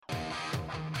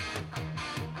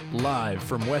Live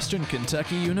from Western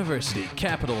Kentucky University,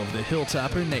 capital of the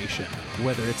Hilltopper Nation.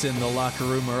 Whether it's in the locker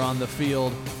room or on the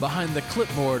field, behind the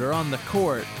clipboard or on the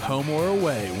court, home or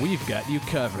away, we've got you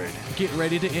covered. Get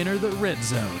ready to enter the Red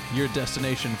Zone, your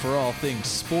destination for all things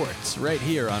sports, right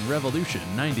here on Revolution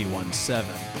 91.7.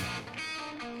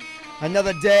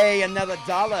 Another day, another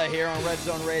dollar here on Red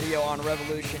Zone Radio on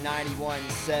Revolution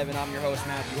 91.7. I'm your host,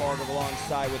 Matthew Hargrove,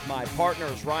 alongside with my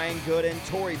partners, Ryan Gooden,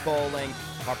 Tori Bowling,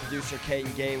 our producer,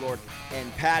 Caden Gaylord,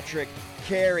 and Patrick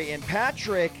Carey. And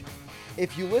Patrick,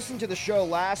 if you listened to the show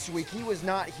last week, he was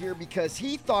not here because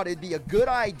he thought it'd be a good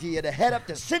idea to head up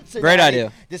to Cincinnati. Great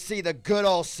idea. To see the good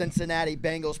old Cincinnati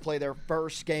Bengals play their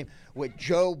first game with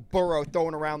Joe Burrow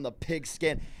throwing around the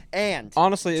pigskin. And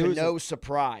honestly, to no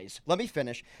surprise, let me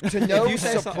finish. To no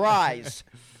surprise,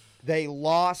 they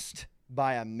lost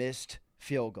by a missed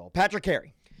field goal. Patrick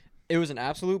Carey. It was an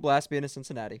absolute blast being in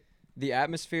Cincinnati. The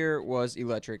atmosphere was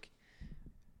electric.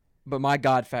 But my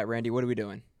God, Fat Randy, what are we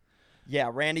doing? Yeah,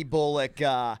 Randy Bullock.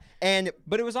 But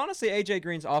it was honestly A.J.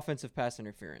 Green's offensive pass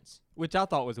interference. Which I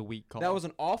thought was a weak call. That was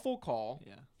an awful call.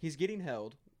 Yeah. He's getting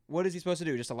held. What is he supposed to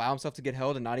do? Just allow himself to get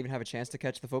held and not even have a chance to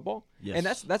catch the football? Yes. And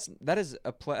that's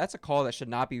a call that should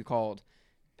not be called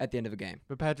at the end of a game.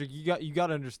 But Patrick, you got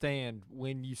to understand,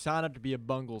 when you sign up to be a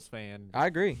Bungles fan, I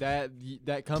agree. That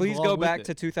comes. Please along go with back it.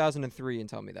 to 2003 and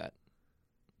tell me that.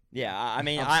 Yeah, I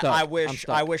mean, I'm stuck.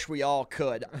 I wish we all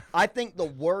could. I think the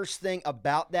worst thing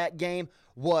about that game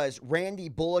was Randy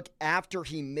Bullock, after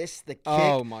he missed the kick.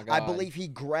 Oh, my God. I believe he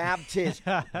grabbed his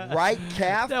right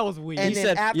calf. That was weird. And He then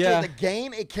said, after yeah. the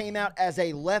game, it came out as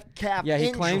a left calf Yeah, he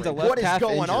injury. claimed a left What is calf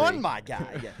going injury. on, my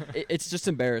guy? It's just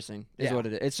embarrassing is Yeah. what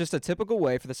it is. It's just a typical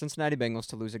way for the Cincinnati Bengals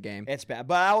to lose a game. It's bad.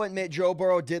 But I'll admit, Joe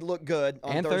Burrow did look good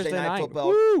on And Thursday Thursday Night night. Football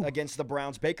Woo! against the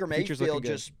Browns. Baker Features Mayfield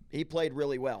looking good. he played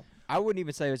really well. I wouldn't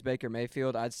even say it was Baker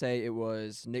Mayfield. I'd say it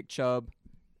was Nick Chubb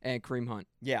and Kareem Hunt.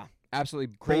 Yeah.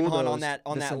 Absolutely Kareem Hunt on bulldozed that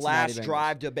the Cincinnati last Bengals.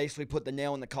 drive to basically put the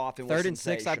nail in the coffin. Was 3rd and 6,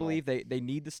 I sensational. believe. They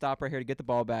need the stop right here to get the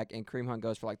ball back, and Kareem Hunt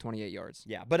goes for like 28 yards.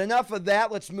 Yeah, but enough of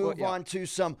that. Let's move yeah. on to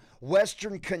some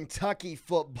Western Kentucky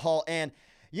football. And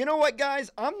you know what,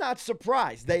 guys? I'm not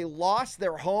surprised. They lost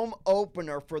their home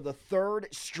opener for the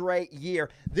 3rd straight year.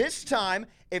 This time,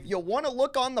 if you want to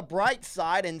look on the bright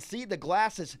side and see the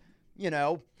glasses,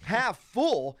 half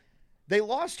full, they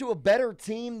lost to a better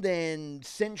team than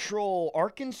Central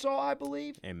Arkansas, I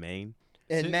believe. And Maine.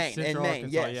 Central Arkansas,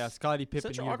 yes. Yeah, Scottie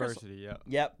Pippen Central University, yeah.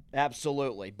 Yep,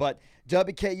 absolutely. But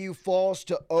WKU falls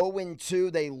to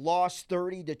 0-2. They lost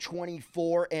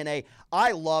 30-24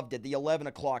 I loved it, the 11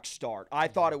 o'clock start. I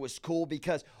thought it was cool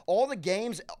because all the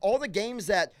games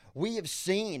that we have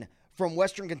seen from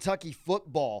Western Kentucky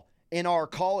football in our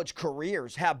college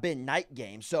careers have been night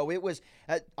games. So it was,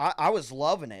 I was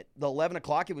loving it. The 11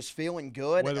 o'clock, it was feeling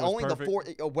good. Weather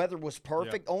was The weather was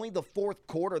perfect. Yep. Only the fourth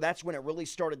quarter, that's when it really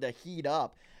started to heat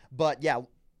up. But yeah,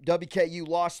 WKU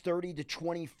lost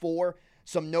 30-24.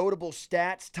 Some notable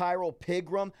stats: Tyrell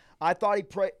Pigram, I thought he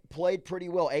played pretty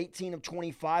well. 18 of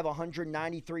 25,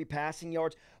 193 passing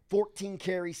yards. 14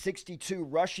 carries, 62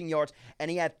 rushing yards, and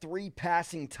he had 3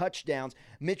 passing touchdowns.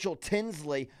 Mitchell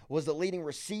Tinsley was the leading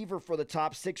receiver for the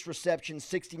top, 6 receptions,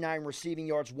 69 receiving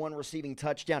yards, 1 receiving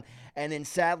touchdown. And then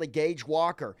sadly, Gage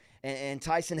Walker and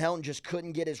Tyson Helton just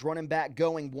couldn't get his running back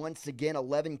going once again.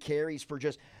 11 carries for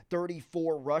just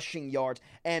 34 rushing yards.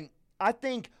 And I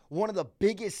think one of the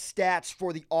biggest stats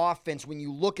for the offense when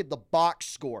you look at the box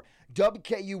score,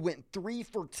 WKU went 3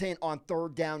 for 10 on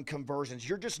 3rd down conversions.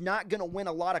 You're just not going to win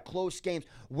a lot of close games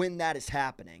when that is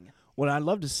happening. What I'd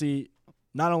love to see,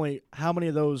 not only how many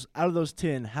of those, out of those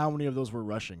 10, how many of those were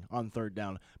rushing on 3rd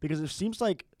down. Because it seems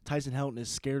like Tyson Helton is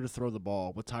scared to throw the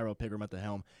ball with Tyrell Pigram at the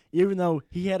helm, even though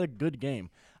he had a good game.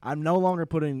 I'm no longer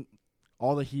putting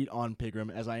all the heat on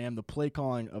Pigram as I am the play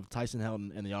calling of Tyson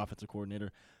Helton and the offensive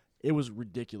coordinator. It was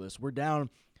ridiculous. We're down,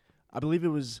 I believe it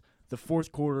was the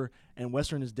 4th quarter, and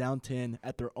Western is down 10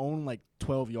 at their own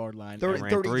 12-yard line.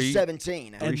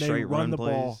 30-17. And they run the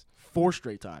ball 4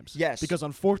 straight times. Yes. Because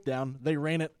on 4th down, they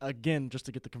ran it again just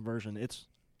to get the conversion. It's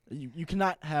you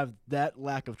cannot have that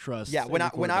lack of trust. Yeah, when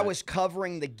I was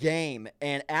covering the game,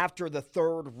 and after the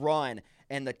 3rd run,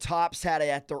 and the Tops had it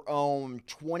at their own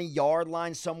 20-yard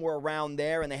line, somewhere around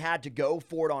there, and they had to go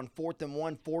for it on 4th and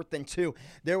 1, 4th and 2.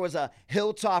 There was a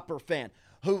Hilltopper fan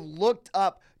who looked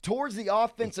up towards the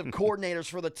offensive coordinators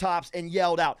for the Tops and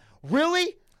yelled out,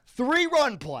 "Really? 3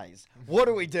 run plays? What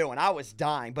are we doing?" I was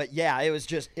dying. But, yeah, it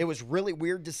was really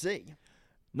weird to see.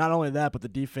 Not only that, but the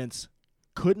defense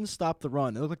couldn't stop the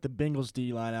run. It looked like the Bengals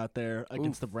D-line out there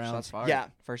against the Browns. Shots fired. Yeah.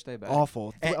 First day back.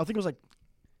 Awful. And- I think it was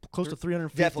close to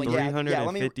 350. Definitely, yeah.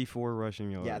 354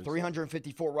 rushing yards. Yeah,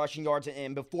 354 rushing yards.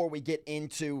 And before we get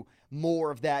into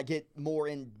more of that, get more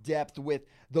in depth with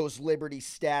those Liberty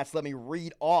stats, let me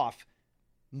read off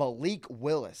Malik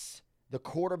Willis, the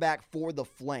quarterback for the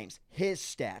Flames. His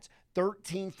stats: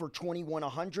 13 for 21,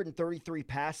 133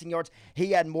 passing yards.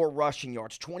 He had more rushing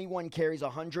yards, 21 carries,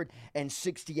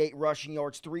 168 rushing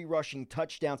yards, 3 rushing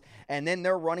touchdowns. And then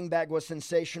their running back was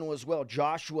sensational as well.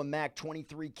 Joshua Mack,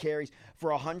 23 carries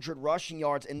for 100 rushing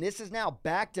yards. And this is now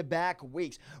back-to-back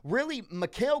weeks. Really,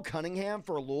 Mikael Cunningham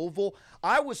for Louisville,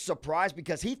 I was surprised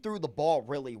because he threw the ball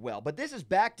really well. But this is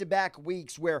back-to-back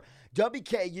weeks where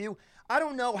WKU, I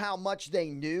don't know how much they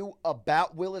knew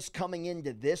about Willis coming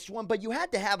into this one, but you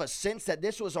had to have a sense that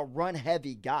this was a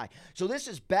run-heavy guy. So this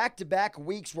is back-to-back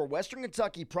weeks where Western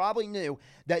Kentucky probably knew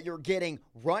that you're getting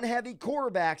run-heavy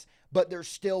quarterbacks, but they're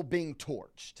still being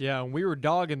torched. Yeah, and we were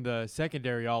dogging the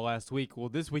secondary all last week. Well,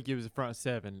 this week it was the front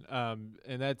seven,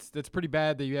 and that's pretty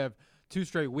bad that you have 2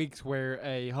 straight weeks where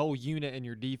a whole unit in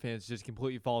your defense just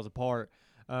completely falls apart.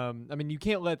 I mean, you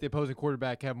can't let the opposing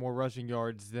quarterback have more rushing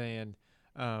yards than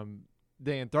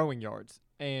throwing yards.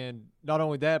 And not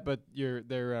only that, but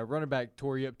their running back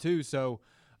tore you up too. So,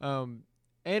 and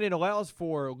it allows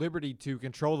for Liberty to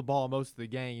control the ball most of the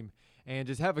game and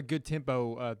just have a good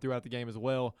tempo throughout the game as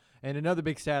well. And another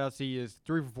big stat I see is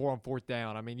 3 for 4 on 4th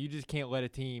down. I mean, you just can't let a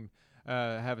team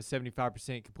have a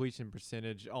 75% completion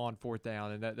percentage on 4th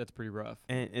down, and that's pretty rough.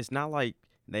 And it's not like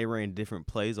they ran different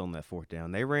plays on that 4th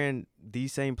down. They ran the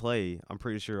same play, I'm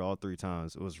pretty sure, all 3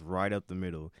 times. It was right up the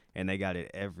middle, and they got it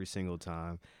every single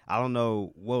time. I don't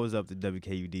know what was up to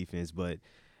WKU defense, but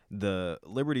the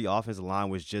Liberty offensive line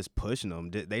was just pushing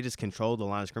them. They just controlled the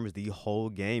line of scrimmage the whole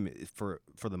game for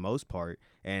the most part.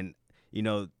 And, you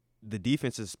know, the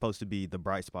defense is supposed to be the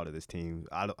bright spot of this team.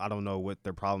 I don't know what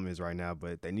their problem is right now,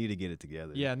 but they need to get it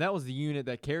together. Yeah, and that was the unit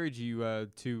that carried you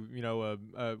to, you know,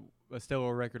 a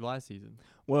stellar record last season.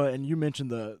 Well, and you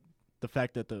mentioned the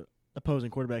fact that the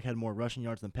opposing quarterback had more rushing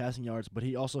yards than passing yards, but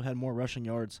he also had more rushing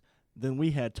yards than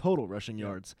we had total rushing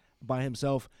yards by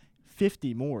himself,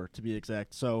 50 more to be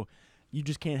exact. So you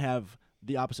just can't have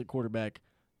the opposite quarterback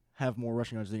have more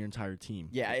rushing yards than your entire team.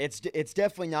 Yeah, it's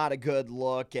definitely not a good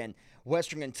look. And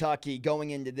Western Kentucky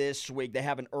going into this week, they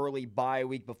have an early bye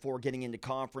week before getting into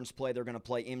conference play. They're going to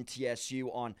play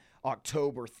MTSU on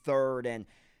October 3rd. And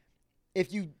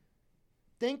if you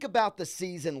think about the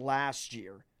season last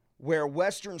year, where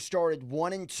Western started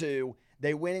 1-2,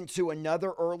 they went into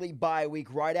another early bye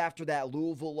week right after that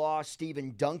Louisville loss.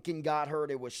 Stephen Duncan got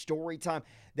hurt. It was story time.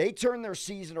 They turned their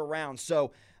season around.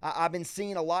 So I've been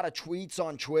seeing a lot of tweets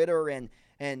on Twitter, and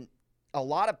a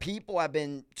lot of people have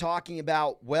been talking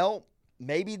about, well,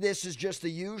 maybe this is just the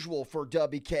usual for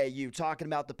WKU, talking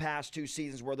about the past 2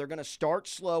 seasons where they're going to start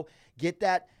slow, get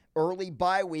that early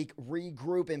bye week,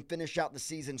 regroup, and finish out the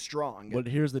season strong. But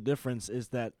here's the difference is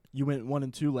that you went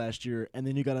 1-2 last year, and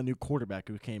then you got a new quarterback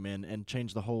who came in and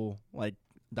changed the whole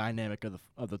dynamic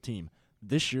of the team.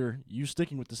 This year, you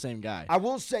sticking with the same guy. I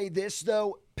will say this,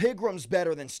 though. Pigram's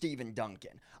better than Stephen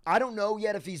Duncan. I don't know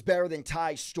yet if he's better than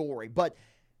Ty Story, but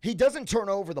he doesn't turn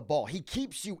over the ball. He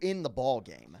keeps you in the ball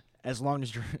game. As long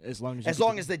as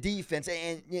the defense,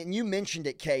 and you mentioned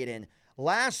it, Caden,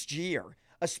 last year,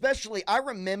 especially, I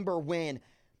remember when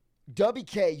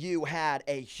WKU had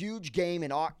a huge game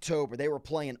in October. They were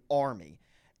playing Army,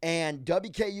 and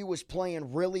WKU was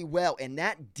playing really well. And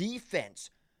that defense,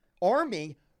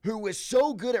 Army, who was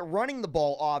so good at running the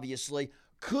ball, obviously,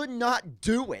 could not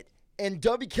do it. And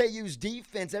WKU's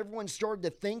defense, everyone started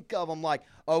to think of them like,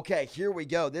 okay, here we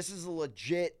go. This is a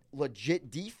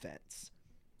legit defense.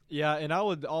 Yeah, and I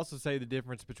would also say the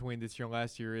difference between this year and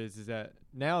last year is that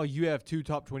now you have 2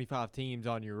 top 25 teams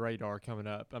on your radar coming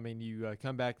up. I mean, you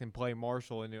come back and play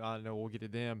Marshall, and I know we'll get to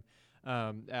them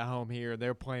at home here.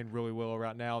 They're playing really well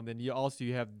right now. And then you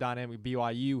have dynamic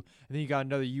BYU, and then you got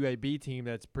another UAB team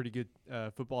that's a pretty good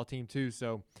football team too.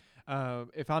 So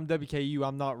if I'm WKU,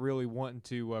 I'm not really wanting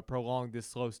to prolong this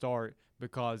slow start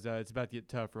because it's about to get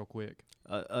tough real quick.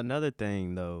 Another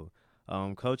thing, though,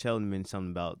 Coach Helton mentioned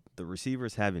something about the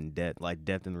receivers having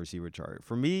depth in the receiver chart.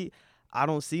 For me, I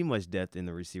don't see much depth in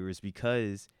the receivers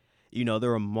because, you know,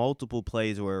 there are multiple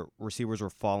plays where receivers were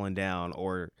falling down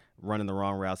or running the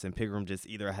wrong routes, and Pigram just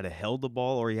either had to held the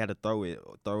ball or he had to throw it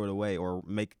away or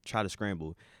try to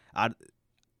scramble. I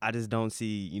just don't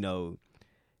see, you know,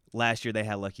 last year they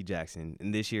had Lucky Jackson,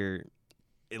 and this year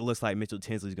it looks like Mitchell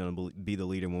Tinsley's going to be the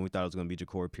leader when we thought it was going to be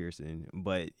Ja'Cory Pearson.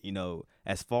 But, you know,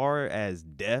 as far as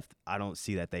depth, I don't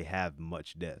see that they have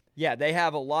much depth. Yeah, they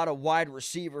have a lot of wide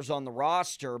receivers on the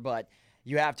roster, but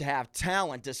you have to have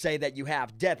talent to say that you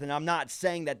have depth. And I'm not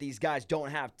saying that these guys don't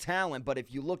have talent, but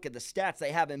if you look at the stats,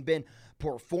 they haven't been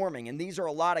performing. And these are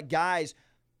a lot of guys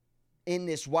in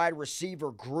this wide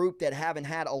receiver group that haven't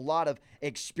had a lot of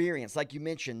experience. Like you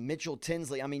mentioned, Mitchell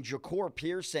Tinsley. I mean, Ja'Cour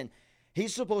Pearson,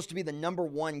 he's supposed to be the number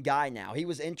one guy now. He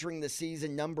was entering the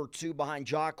season number 2 behind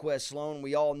Jaquez Sloan.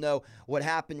 We all know what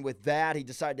happened with that. He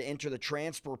decided to enter the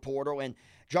transfer portal. And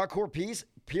Ja'Cour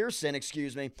Pearson,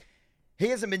 he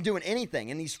hasn't been doing anything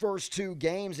in these first 2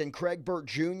 games. And Craig Burt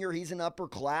Jr., he's an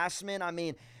upperclassman. I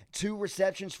mean, 2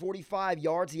 receptions, 45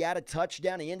 yards. He had a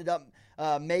touchdown. He ended up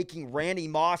making Randy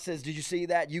Moss's. Did you see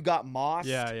that? You got Moss.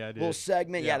 Yeah, I did. Little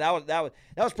segment. Yeah, that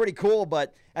was pretty cool.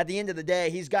 But at the end of the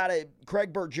day,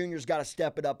 Craig Burt Jr.'s got to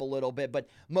step it up a little bit. But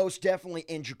most definitely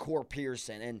in Ja'Cour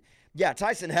Pearson. And yeah,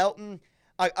 Tyson Helton.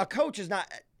 A coach is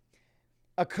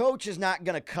not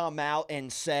going to come out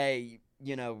and say,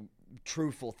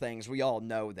 truthful things. We all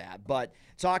know that. But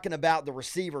talking about the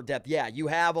receiver depth, yeah, you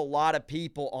have a lot of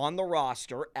people on the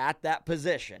roster at that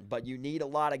position, but you need a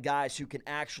lot of guys who can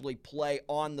actually play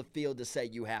on the field to say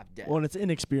you have depth. Well, and it's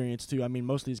inexperience, too. I mean,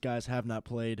 most of these guys have not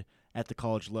played at the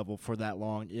college level for that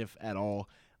long, if at all.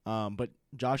 But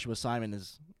Joshua Simon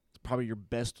is probably your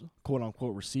best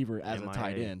quote-unquote receiver as a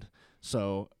tight end.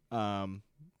 So,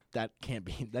 that can't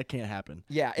happen.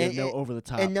 Yeah, and no over the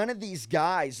top. And none of these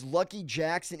guys, Lucky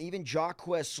Jackson, even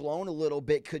Jaquez Sloan a little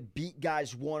bit, could beat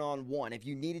guys one-on-one if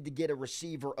you needed to get a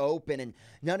receiver open. And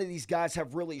none of these guys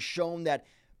have really shown that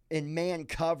in man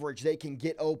coverage they can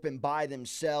get open by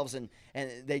themselves. And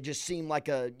they just seem like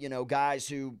guys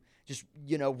who just,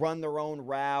 run their own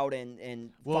route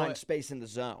and find space in the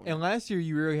zone. And last year,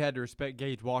 you really had to respect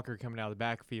Gage Walker coming out of the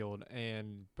backfield,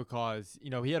 and because,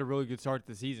 he had a really good start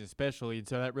to the season, especially, and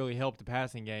so that really helped the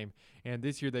passing game. And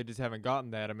this year, they just haven't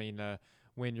gotten that. I mean,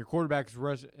 when your quarterback's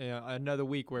rush another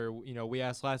week where, we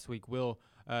asked last week, will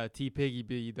T. Piggy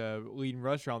be the leading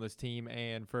rusher on this team?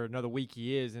 And for another week,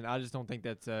 he is, and I just don't think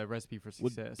that's a recipe for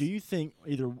success. Well, do you think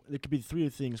it could be 3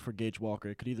 things for Gage Walker?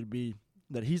 It could either be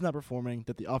that he's not performing,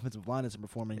 that the offensive line isn't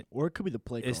performing, or it could be the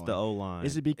play calling. It's the O-line.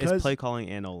 Is it because it's play calling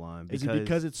and O-line? Is it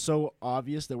because it's so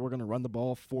obvious that we're going to run the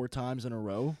ball 4 times in a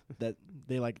row that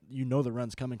they the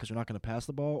run's coming because you're not going to pass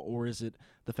the ball, or is it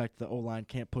the fact that the O-line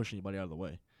can't push anybody out of the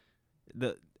way?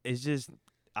 It's just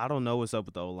I don't know what's up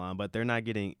with the O-line, but they're not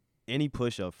getting any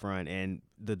push up front, and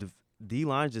the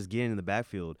D-line's just getting in the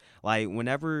backfield. Like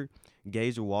whenever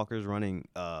Gage or Walker's running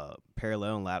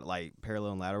parallel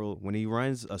and lateral, when he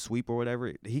runs a sweep or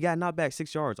whatever, he got knocked back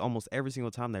 6 yards almost every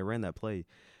single time they ran that play.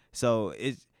 So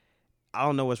I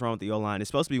don't know what's wrong with the O-line. It's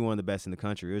supposed to be one of the best in the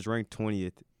country. It was ranked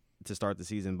 20th to start the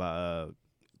season by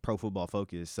Pro Football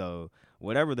Focus. So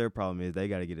whatever their problem is, they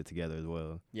got to get it together as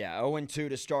well. Yeah, 0-2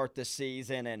 to start the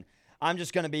season, and I'm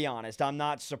just going to be honest. I'm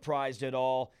not surprised at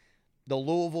all. The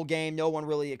Louisville game, no one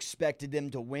really expected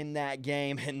them to win that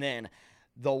game, and then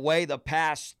the way the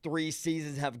past 3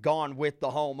 seasons have gone with the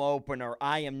home opener,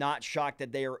 I am not shocked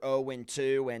that they are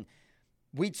 0-2. And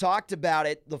we talked about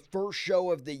it the first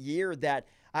show of the year that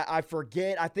I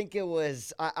forget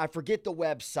the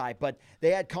website, but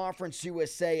they had Conference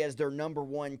USA as their number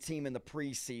 1 team in the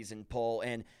preseason poll.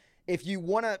 And if you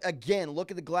want to, again,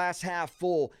 look at the glass half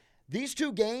full, these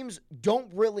 2 games don't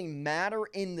really matter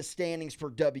in the standings for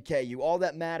WKU. All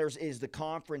that matters is the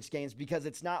conference games, because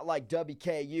it's not like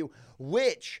WKU,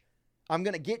 which I'm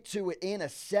going to get to it in a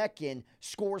second,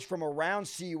 scores from around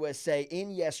CUSA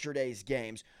in yesterday's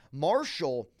games.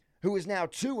 Marshall, who is now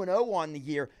 2-0 on the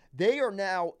year, they are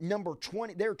now number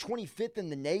 20. They're 25th in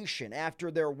the nation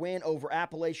after their win over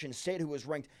Appalachian State, who was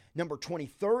ranked number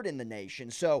 23rd in the nation.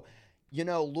 So,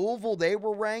 Louisville, they're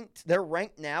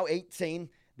ranked now 18.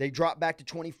 They dropped back to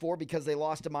 24 because they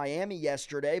lost to Miami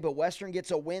yesterday, but Western gets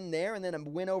a win there and then a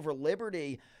win over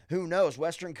Liberty. Who knows?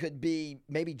 Western could be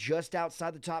maybe just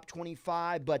outside the top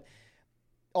 25, but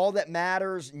all that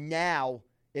matters now,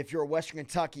 if you're a Western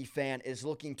Kentucky fan, is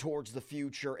looking towards the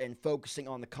future and focusing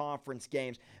on the conference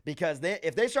games, because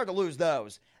if they start to lose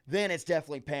those, then it's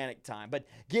definitely panic time. But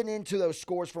getting into those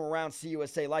scores from around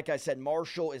CUSA, like I said,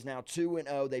 Marshall is now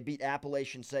 2-0. They beat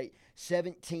Appalachian State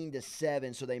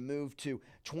 17-7, so they moved to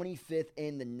 25th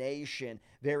in the nation.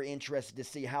 Very interested to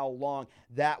see how long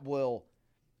that will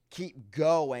keep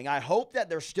going. I hope that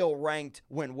they're still ranked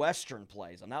when Western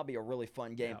plays them. That'll be a really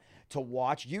fun game to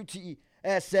watch. UTSA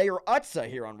or UTSA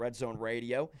here on Red Zone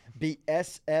Radio beat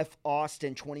SF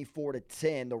Austin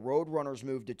 24-10. The Roadrunners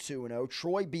moved to 2-0.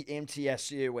 Troy beat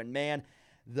MTSU, and man,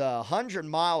 the 100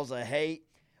 miles of hate.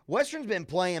 Western's been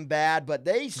playing bad, but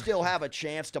they still have a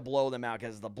chance to blow them out,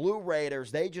 because the Blue Raiders,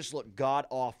 they just look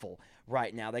god-awful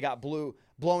right now. They got blown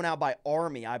out by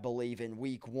Army, I believe, in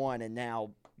week 1, and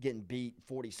now getting beat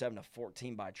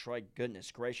 47-14 by Troy.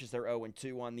 Goodness gracious, they're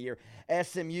 0-2 on the year.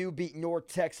 SMU beat North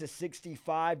Texas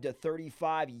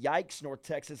 65-35. Yikes, North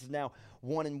Texas is now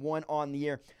 1-1 on the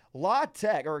year. LA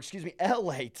Tech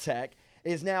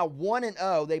is now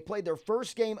 1-0. They played their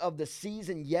first game of the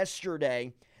season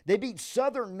yesterday. They beat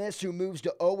Southern Miss, who moves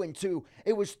to 0-2.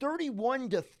 It was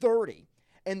 31-30.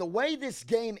 And the way this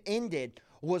game ended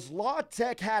was La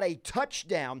Tech had a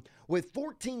touchdown with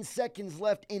 14 seconds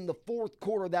left in the fourth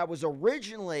quarter that was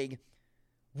originally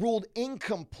ruled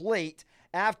incomplete.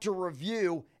 After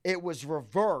review, it was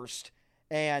reversed,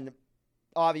 and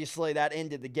obviously that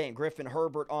ended the game. Griffin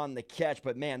Herbert on the catch,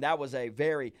 but man, that was a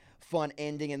very fun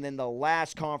ending. And then the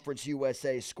last Conference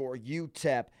USA score,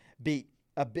 UTEP beat,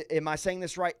 am I saying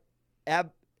this right?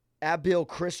 Abilene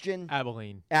Christian?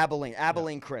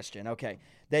 Abilene Christian. Okay.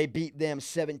 They beat them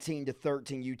 17-13.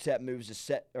 UTEP moves to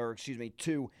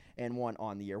 2-1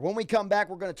 on the year. When we come back,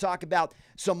 we're going to talk about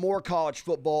some more college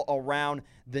football around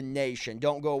the nation.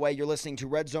 Don't go away. You're listening to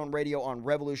Red Zone Radio on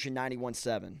Revolution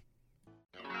 91.7.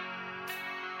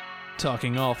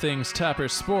 Talking all things Tapper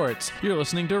sports, you're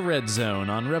listening to Red Zone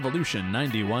on Revolution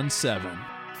 91.7.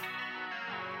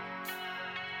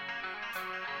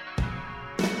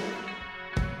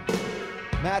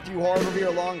 Matthew Harder here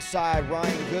alongside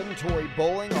Ryan Gooden, Tori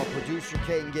Bowling, our producer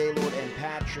Caden Gaylord, and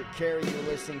Patrick Carey. You're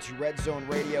listening to Red Zone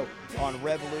Radio on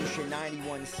Revolution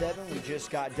 91.7. We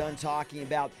just got done talking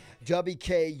about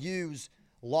WKU's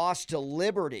loss to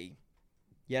Liberty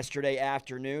yesterday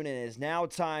afternoon, and it is now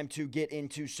time to get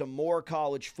into some more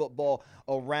college football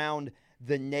around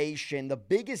the nation. The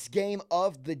biggest game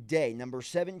of the day, number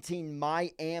 17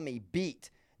 Miami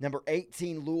beat number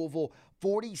 18 Louisville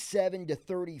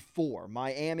 47-34.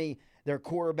 Miami, their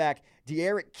quarterback,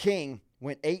 De'Aaron King,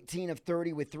 went 18 of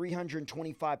 30 with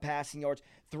 325 passing yards,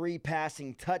 3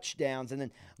 passing touchdowns. And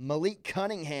then Malik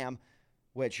Cunningham,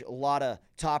 which a lot of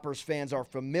Toppers fans are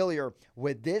familiar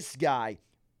with this guy,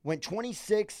 went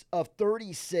 26 of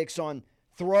 36 on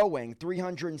throwing,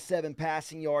 307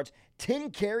 passing yards, 10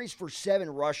 carries for 7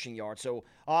 rushing yards. So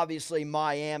obviously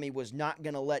Miami was not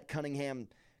going to let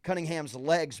Cunningham's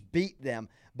legs beat them.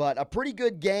 But a pretty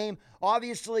good game.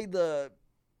 Obviously,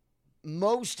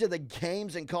 most of the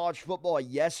games in college football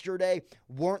yesterday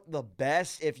weren't the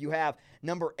best. If you have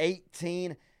number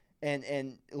 18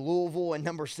 and Louisville and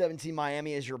number 17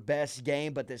 Miami as your best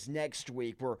game, but this next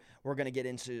week we're going to get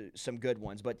into some good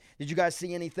ones. But did you guys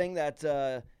see anything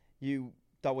that you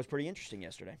thought was pretty interesting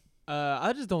yesterday?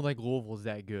 I just don't think Louisville's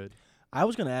that good. I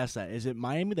was going to ask that. Is it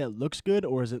Miami that looks good,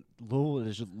 or is it Louisville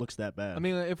that just looks that bad? I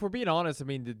mean, if we're being honest, I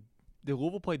mean, did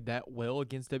Louisville play that well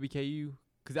against WKU?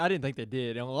 Because I didn't think they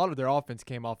did. And a lot of their offense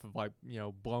came off of,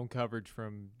 blown coverage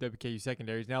from WKU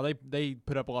secondaries. Now, they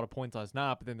put up a lot of points last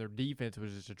night, but then their defense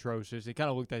was just atrocious. It kind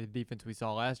of looked like the defense we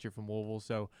saw last year from Louisville.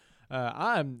 So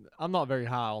I'm not very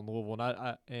high on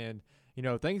Louisville. And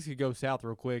things could go south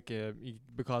real quick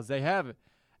because they have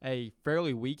a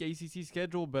fairly weak ACC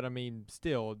schedule, but I mean,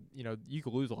 still, you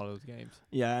could lose a lot of those games.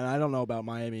 Yeah, and I don't know about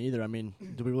Miami either. I mean,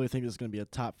 do we really think this is going to be a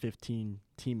top 15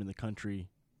 team in the country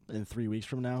in 3 weeks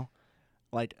from now?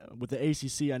 Like, with the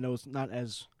ACC, I know it's not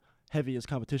as heavy as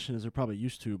competition as they're probably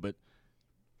used to, but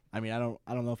I mean, I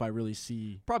don't know if I really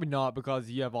see. Probably not, because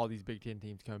you have all these Big Ten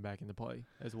teams coming back into play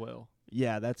as well.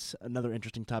 Yeah, that's another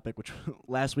interesting topic, which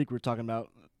last week we were talking about.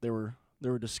 There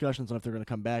were discussions on if they're going to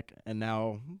come back, and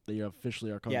now they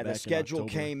officially are coming back. Yeah, the schedule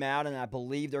came out, and I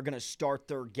believe they're going to start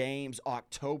their games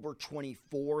October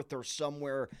 24th or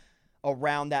somewhere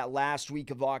around that last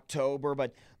week of October.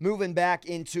 But moving back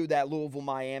into that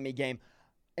Louisville-Miami game,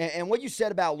 and what you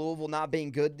said about Louisville not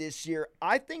being good this year,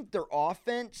 I think their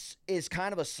offense is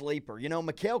kind of a sleeper.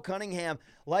 Mikael Cunningham,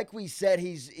 like we said,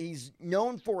 he's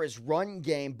known for his run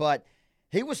game, but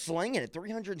he was slinging it,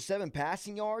 307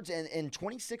 passing yards and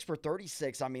 26 for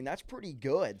 36. I mean, that's pretty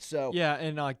good. So yeah,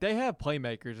 and they have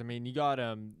playmakers. I mean, you got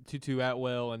Tutu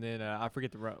Atwell, and then I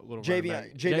forget the little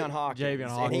Javion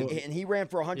Hawkins. And he ran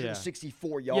for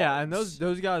 164 yards. Yeah, and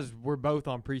those guys were both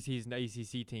on preseason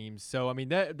ACC teams. So I mean,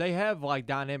 they have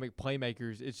dynamic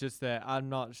playmakers. It's just that I'm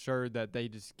not sure that they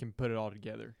just can put it all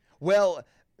together. Well,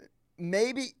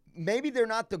 maybe they're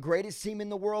not the greatest team in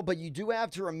the world, but you do have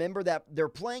to remember that they're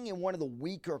playing in one of the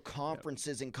weaker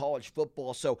conferences in college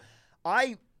football. So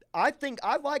I think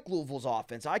I like Louisville's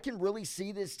offense. I can really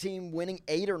see this team winning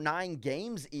 8 or 9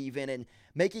 games even and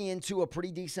making it into a pretty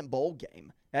decent bowl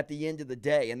game at the end of the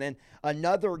day. And then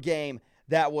another game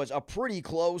that was a pretty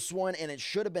close one, and it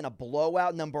should have been a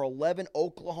blowout. Number 11,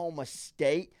 Oklahoma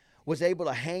State was able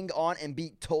to hang on and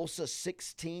beat Tulsa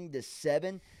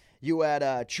 16-7. You had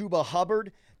Chuba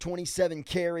Hubbard, 27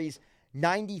 carries,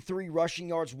 93 rushing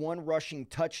yards, 1 rushing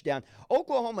touchdown.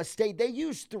 Oklahoma State, they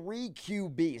used 3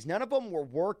 QBs. None of them were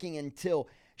working until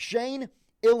Shane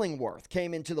Illingworth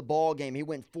came into the ball game. He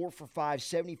went 4 for 5,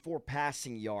 74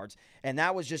 passing yards, and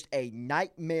that was just a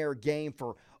nightmare game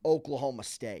for Oklahoma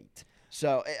State.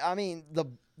 So, I mean,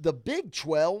 the Big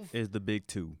 12 is the Big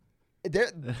 2.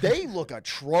 They look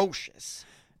atrocious.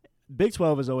 Big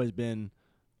 12 has always been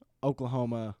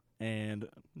Oklahoma and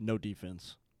no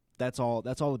defense. That's all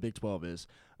the Big 12 is.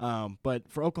 But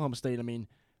for Oklahoma State, I mean,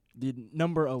 the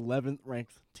number 11th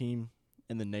ranked team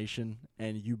in the nation,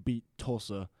 and you beat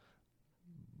Tulsa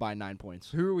by 9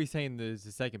 points. Who are we saying is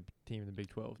the second team in the Big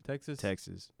 12? Texas?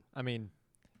 Texas. I mean,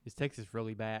 is Texas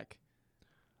really back?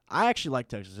 I actually like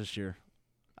Texas this year.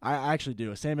 I actually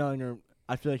do. Sam Ehlinger,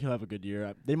 I feel like he'll have a good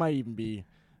year. They might even be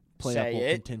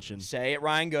playoff contention. Say it,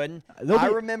 Ryan Gooden. They'll I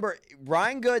be- remember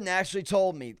Ryan Gooden actually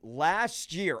told me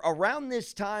last year, around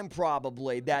this time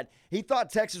probably, that he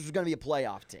thought Texas was going to be a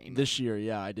playoff team. This year,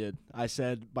 yeah, I did. I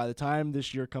said by the time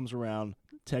this year comes around,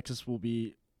 Texas will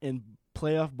be in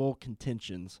playoff bowl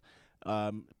contentions,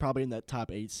 probably in that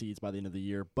top 8 seeds by the end of the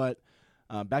year. But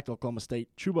back to Oklahoma State,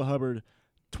 Chuba Hubbard,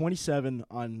 27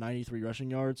 on 93 rushing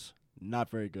yards, not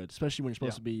very good, especially when you're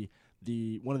supposed to be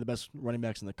one of the best running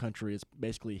backs in the country. It's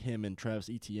basically him and Travis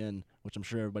Etienne, which I'm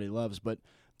sure everybody loves. But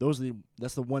that's the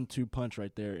 1-2 punch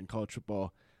right there in college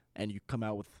football, and you come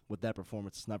out with that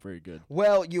performance. It's not very good.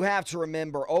 Well, you have to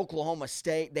remember Oklahoma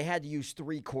State, they had to use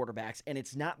 3 quarterbacks, and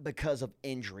it's not because of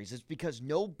injuries. It's because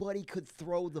nobody could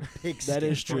throw the pigskin. That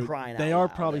is for true. crying They out are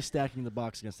loud. probably stacking the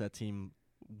box against that team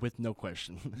with no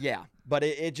question. Yeah, but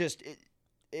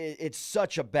it's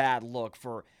such a bad look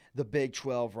for the Big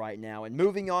 12 right now. And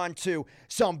moving on to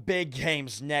some big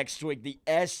games next week, the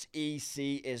SEC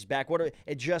is back.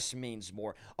 It just means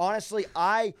more. Honestly,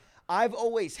 I've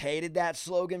always hated that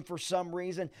slogan for some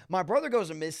reason. My brother goes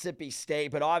to Mississippi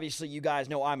State, but obviously you guys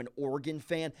know I'm an Oregon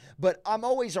fan, but I'm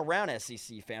always around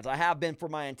SEC fans. I have been for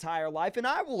my entire life, and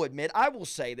I will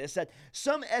say this, that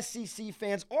some SEC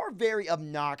fans are very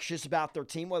obnoxious about their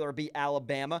team, whether it be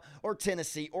Alabama or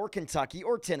Tennessee or Kentucky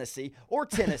or Tennessee or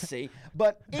Tennessee.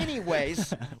 But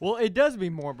anyways, Well, it does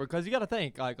mean more because you got to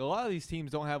think, like, a lot of these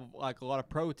teams don't have, like, a lot of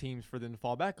pro teams for them to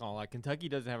fall back on. Like, Kentucky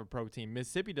doesn't have a pro team.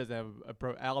 Mississippi doesn't have a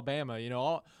pro. Alabama, you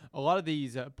know, a lot of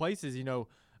these places, you know,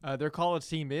 their college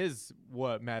team is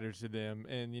what matters to them.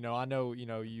 And, you know, I know, you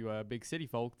know, you big city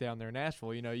folk down there in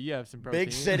Nashville, you know, you have some pro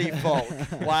big teams. city folk.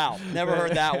 Wow, never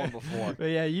heard that one before. But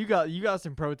yeah, you got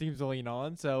some pro teams to lean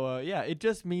on. So yeah, it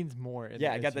just means more.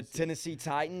 Yeah, I got the SEC. Tennessee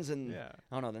Titans and Yeah.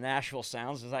 I don't know, the Nashville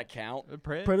Sounds. Does that count?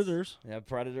 Preds. Predators. Yeah,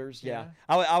 Predators. Yeah.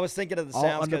 Yeah, I was thinking of the All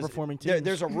Sounds 'cause underperforming there- teams.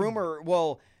 there's a rumor.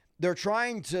 Well, they're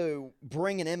trying to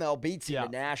bring an MLB team Yeah. to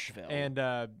Nashville.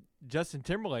 And Justin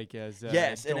Timberlake is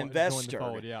yes, an joined investor. the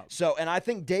fold, yeah. So, and I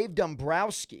think Dave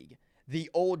Dombrowski, the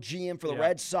old GM for the Yeah.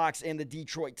 Red Sox and the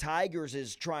Detroit Tigers,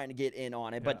 is trying to get in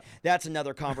on it. But that's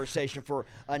another conversation for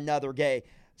another day.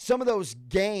 Some of those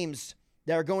games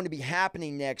that are going to be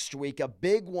happening next week, a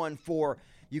big one for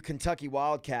you Kentucky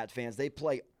Wildcat fans. They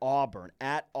play Auburn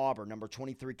at Auburn, number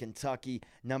 23 Kentucky,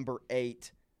 number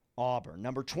 8 Auburn.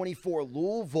 Number 24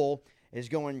 Louisville is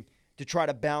going to try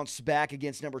to bounce back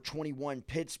against number 21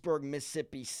 Pittsburgh.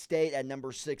 Mississippi State at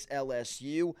number 6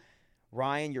 LSU.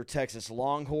 Ryan, your Texas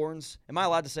Longhorns. Am I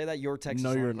allowed to say that? Your Texas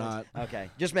No, you're Longhorns? not. Okay,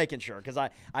 just making sure because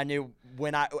I knew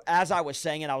as I was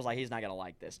saying it, I was like, he's not going to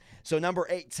like this. So number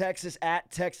 8 Texas at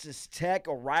Texas Tech,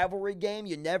 a rivalry game.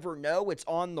 You never know. It's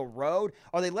on the road.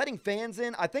 Are they letting fans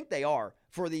in? I think they are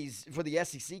for the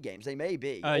SEC games. They may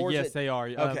be. Or is Yes, it- they are.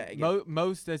 Okay.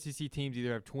 Most SEC teams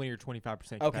either have 20 or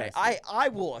 25% Okay, capacity. I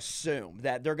will assume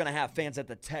that they're going to have fans at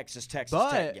the Texas Tech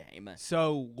game.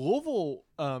 So Louisville,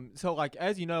 so like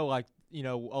as you know, like you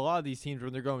know, a lot of these teams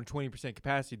when they're going 20%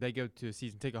 capacity, they go to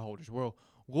season ticket holders. Well,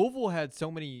 Louisville had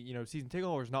so many, you know, season ticket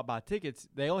holders not buy tickets.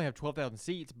 They only have 12,000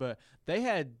 seats, but they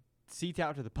had seats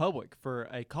out to the public for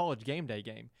a college game day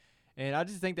game. And I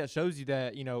just think that shows you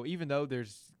that, you know, even though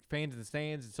there's fans in the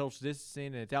stands and social distancing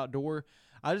and it's outdoor,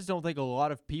 I just don't think a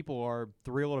lot of people are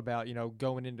thrilled about, you know,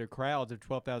 going into crowds of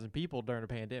 12,000 people during a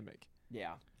pandemic.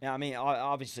 Yeah. I mean,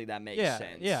 obviously that makes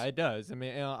sense. Yeah, it does. I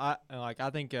mean, I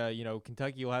think you know,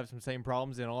 Kentucky will have some same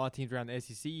problems, and a lot of teams around the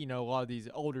SEC. You know, a lot of these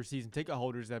older season ticket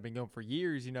holders that have been going for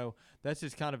years. You know, that's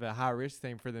just kind of a high risk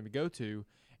thing for them to go to.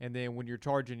 And then when you're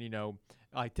charging, you know,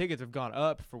 like tickets have gone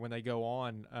up for when they go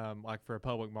on, like for a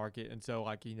public market, and so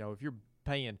like you know, if you're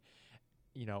paying,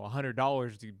 you know,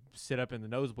 $100 to sit up in the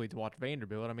nosebleed to watch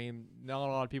Vanderbilt, I mean, not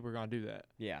a lot of people are going to do that.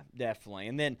 Yeah, definitely.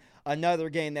 And then another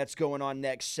game that's going on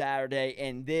next Saturday,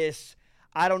 and this,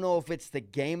 I don't know if it's the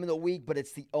game of the week, but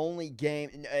it's the only game.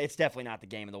 It's definitely not the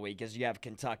game of the week because you have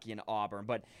Kentucky and Auburn,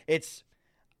 but it's,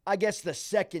 I guess, the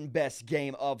second best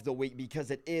game of the week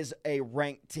because it is a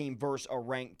ranked team versus a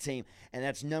ranked team, and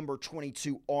that's number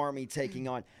 22 Army taking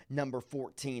on number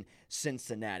 14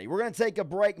 Cincinnati. We're going to take a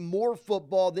break. More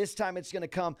football. This time it's going to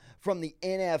come from the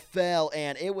NFL,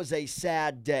 and it was a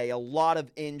sad day. A lot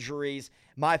of injuries.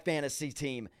 My fantasy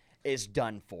team is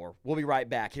done for. We'll be right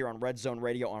back here on Red Zone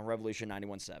Radio on Revolution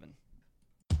 91.7.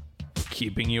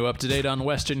 Keeping you up to date on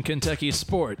Western Kentucky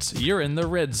sports, you're in the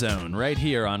Red Zone right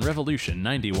here on Revolution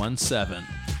 91.7.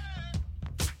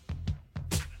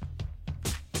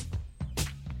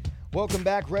 Welcome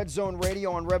back, Red Zone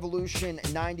Radio on Revolution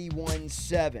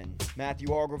 91.7.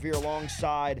 Matthew Hargrove here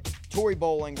alongside Tori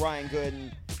Bowling, Ryan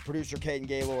Gooden, producer Caden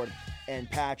Gaylord, and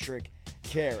Patrick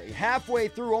Carey.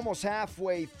 Almost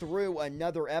halfway through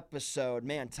another episode.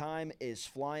 Man, time is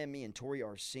flying. Me and Tori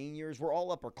are seniors. We're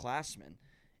all upperclassmen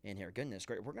in here. Goodness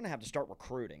great. We're gonna have to start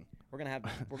recruiting. We're gonna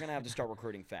have to start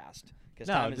recruiting fast. No,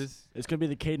 time it's gonna be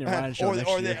the Caden and Ryan show next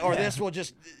year. This will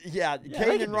just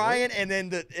Caden and Ryan, and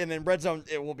then Red Zone,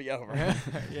 it will be over.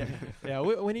 yeah.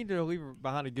 We need to leave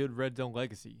behind a good Red Zone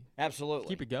legacy. Absolutely.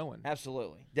 Keep it going.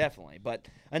 Absolutely, definitely. But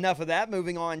enough of that.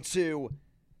 Moving on to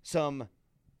some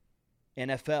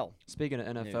NFL. Speaking of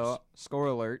NFL, news. score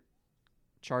alert.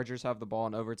 Chargers have the ball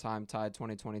in overtime, tied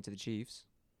 20-20 to the Chiefs.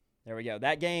 There we go.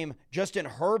 That game, Justin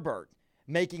Herbert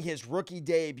making his rookie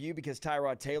debut because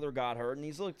Tyrod Taylor got hurt, and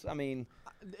he's looked,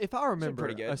 If I remember,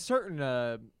 pretty good. a certain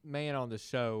man on the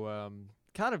show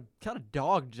kind of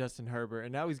dogged Justin Herbert,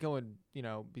 and now he's going,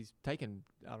 he's taking,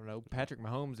 Patrick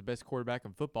Mahomes, the best quarterback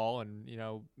in football, and,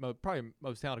 probably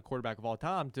most talented quarterback of all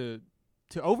time, to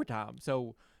overtime.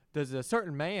 So does a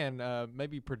certain man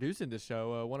maybe producing this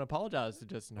show want to apologize to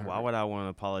Justin Herbert? Why would I want to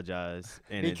apologize?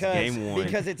 And it's Because game one.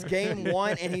 Because it's game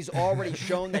one, and he's already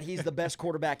shown that he's the best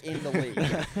quarterback in the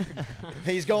league.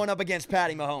 He's going up against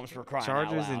Patty Mahomes for crying out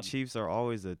Chargers loud. and Chiefs are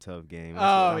always a tough game. Oh,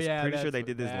 I'm yeah, pretty sure that's they what-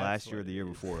 did this that's last year or what the it year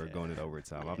is. before Yeah. going into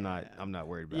overtime. I'm not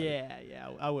worried about it.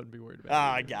 Yeah, I wouldn't be worried about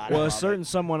Oh, it. I got it. Well, a Love certain it.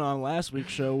 someone on last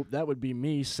week's show, that would be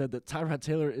me, said that Tyrod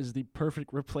Taylor is the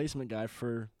perfect replacement guy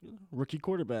for rookie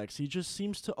quarterbacks. He just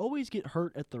seems to always get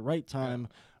hurt at the right time,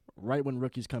 right when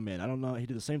rookies come in. I don't know. He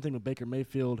did the same thing with Baker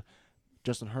Mayfield,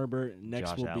 Justin Herbert.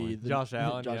 Next Josh will be Allen. Josh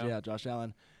Allen, yeah. Josh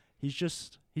Allen. He's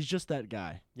just that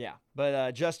guy. Yeah,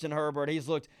 but Justin Herbert, he's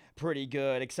looked pretty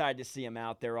good. Excited to see him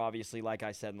out there, obviously, like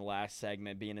I said in the last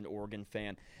segment, being an Oregon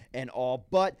fan and all.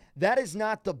 But that is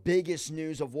not the biggest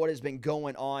news of what has been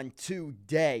going on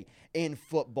today in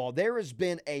football. There has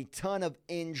been a ton of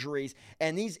injuries,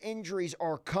 and these injuries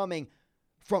are coming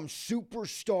from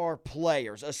superstar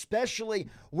players, especially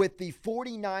with the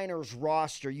 49ers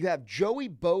roster. You have Joey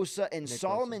Bosa and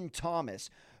Solomon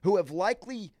Thomas, who have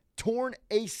likely torn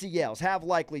ACLs,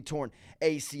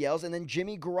 and then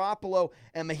Jimmy Garoppolo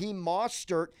and Maheem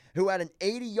Mostert, who had an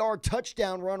 80-yard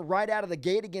touchdown run right out of the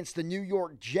gate against the New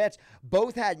York Jets.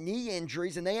 Both had knee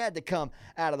injuries, and they had to come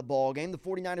out of the ball game. The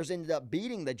 49ers ended up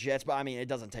beating the Jets, but, it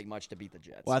doesn't take much to beat the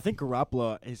Jets. Well, I think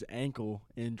Garoppolo, his ankle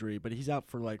injury, but he's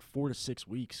out for like 4 to 6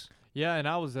 weeks. Yeah, and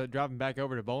I was driving back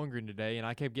over to Bowling Green today, and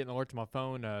I kept getting alerts to my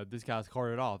phone. This guy's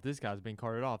carted off. This guy's being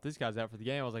carted off. This guy's out for the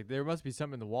game. I was like, there must be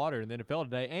something in the water in the NFL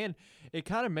today. And it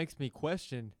kind of makes me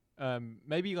question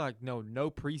maybe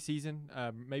no preseason,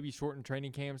 maybe shortened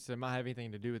training camps that might have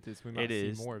anything to do with this. We might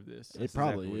see more of this. It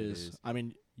probably is.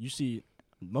 You see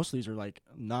most of these are like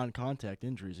non-contact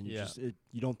injuries, and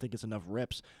you don't think it's enough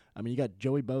reps. You got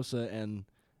Joey Bosa and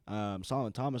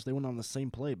Solomon Thomas. They went on the same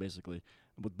play basically,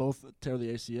 with both tear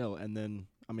the ACL, and then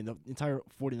the entire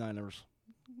 49ers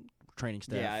training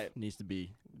staff needs to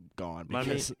be gone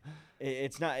because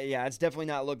it's not. Yeah, it's definitely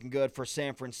not looking good for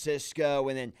San Francisco.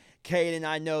 And then Caden,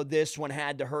 I know this one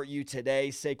had to hurt you today.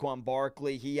 Saquon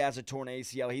Barkley, he has a torn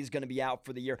ACL. He's going to be out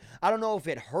for the year. I don't know if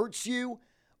it hurts you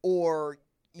or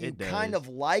you kind of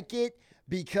like it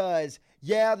because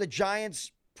the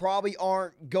Giants probably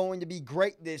aren't going to be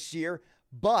great this year,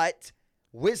 but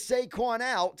with Saquon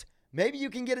out, maybe you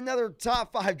can get another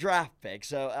top 5 draft pick.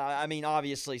 So,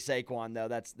 obviously Saquon, though,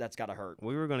 that's got to hurt.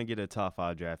 We were going to get a top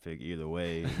 5 draft pick either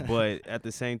way. But at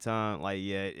the same time,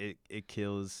 it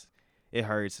kills. It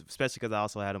hurts, especially because I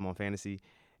also had him on fantasy.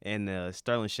 And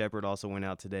Sterling Shepard also went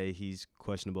out today. He's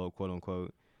questionable, quote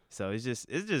unquote. So it's just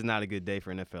not a good day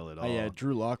for NFL at all.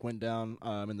 Drew Lock went down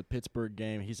in the Pittsburgh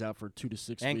game. He's out for 2 to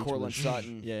 6 and weeks. Courtland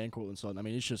Sutton. Yeah, and Courtland Sutton.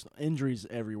 It's just injuries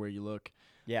everywhere you look.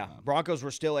 Yeah, Broncos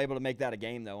were still able to make that a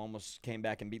game, though. Almost came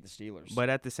back and beat the Steelers. But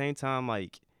at the same time,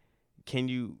 can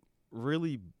you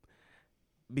really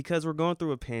 – because we're going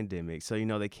through a pandemic, so,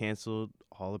 they canceled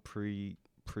all the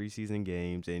preseason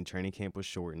games and training camp was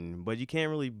shortened, but you can't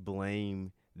really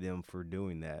blame them for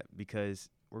doing that because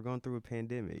we're going through a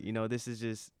pandemic. This is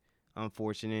just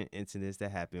unfortunate incidents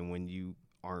that happen when you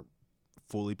aren't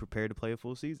fully prepared to play a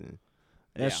full season.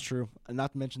 That's true. And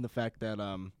not to mention the fact that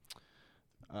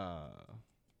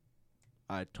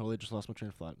I totally just lost my train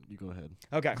of thought. You go ahead.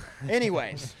 Okay.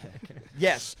 Anyways,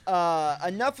 yes.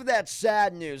 Enough of that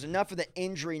sad news. Enough of the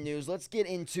injury news. Let's get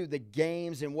into the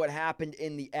games and what happened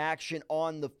in the action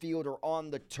on the field or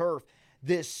on the turf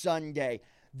this Sunday.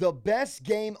 The best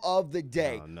game of the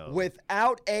day,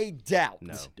 without a doubt,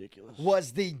 Ridiculous.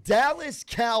 was the Dallas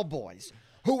Cowboys,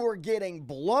 who were getting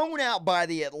blown out by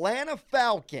the Atlanta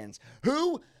Falcons,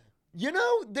 who,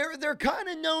 they're kind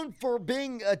of known for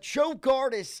being a choke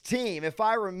artist team, if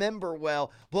I remember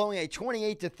well, blowing a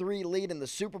 28-3 lead in the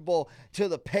Super Bowl to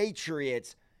the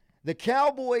Patriots. The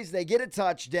Cowboys, they get a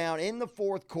touchdown in the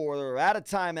fourth quarter. Out of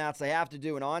timeouts, they have to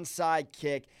do an onside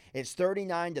kick. It's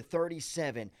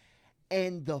 39-37.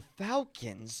 And the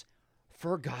Falcons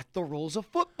forgot the rules of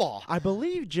football. I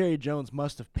believe Jerry Jones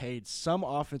must have paid some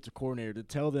offensive coordinator to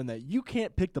tell them that you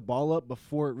can't pick the ball up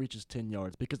before it reaches 10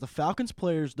 yards because the Falcons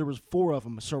players, there was 4 of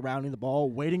them surrounding the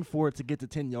ball, waiting for it to get to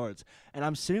 10 yards. And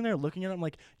I'm sitting there looking at them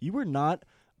like, you are not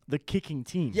the kicking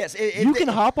team. Yes. You can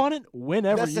hop on it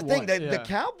whenever you want. That's the thing. The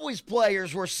Cowboys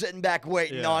players were sitting back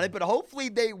waiting on it, but hopefully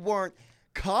they weren't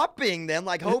copying them.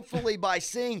 Like, hopefully by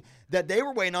seeing that they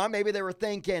were waiting on it, maybe they were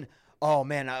thinking, oh,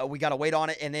 man, we got to wait on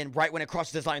it, and then right when it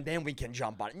crosses this line, then we can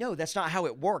jump on it. No, that's not how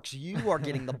it works. You are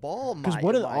getting the ball, Because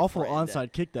what an awful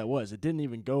onside kick that was. It didn't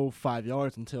even go 5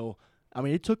 yards until –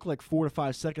 it took like 4 to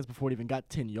 5 seconds before it even got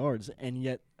 10 yards, and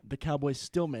yet the Cowboys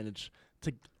still managed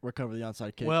to recover the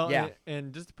onside kick. Well,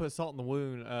 and just to put salt in the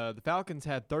wound, the Falcons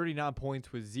had 39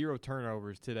 points with 0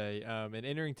 turnovers today. And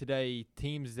entering today,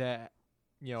 teams that –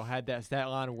 had that stat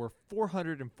line were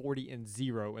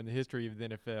 440-0 in the history of the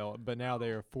NFL, but now they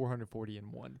are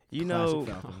 440-1.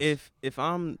 If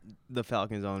I'm the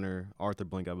Falcons owner, Arthur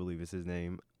Blank, I believe is his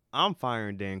name, I'm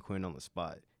firing Dan Quinn on the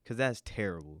spot because that's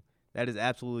terrible. That is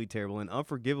absolutely terrible and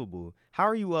unforgivable. How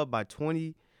are you up by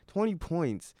 20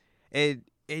 points and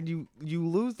you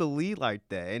lose the lead like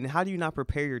that? And how do you not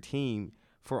prepare your team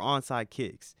for onside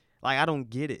kicks? Like, I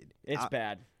don't get it. It's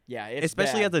bad. Yeah, it's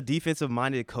especially bad. as a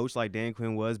defensive-minded coach like Dan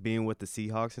Quinn was, being with the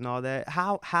Seahawks and all that.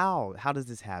 How does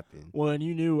this happen? Well, and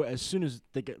you knew as soon as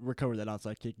they recovered that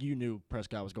onside kick, you knew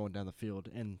Prescott was going down the field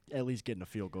and at least getting a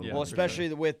field goal. Yeah, well,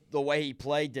 especially with the way he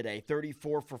played today,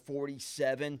 34 for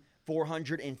 47,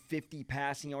 450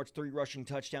 passing yards, 3 rushing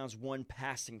touchdowns, 1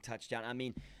 passing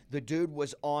touchdown. The dude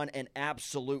was on an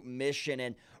absolute mission.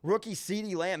 And rookie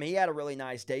CeeDee Lamb, he had a really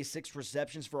nice day, 6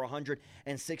 receptions for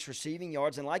 106 receiving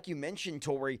yards. And like you mentioned,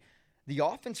 Tori, the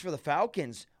offense for the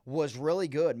Falcons was really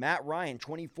good. Matt Ryan,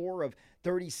 24 of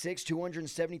 36,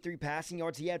 273 passing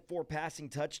yards. He had 4 passing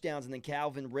touchdowns. And then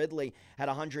Calvin Ridley had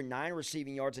 109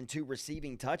 receiving yards and 2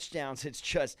 receiving touchdowns. It's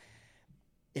just...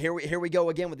 Here we go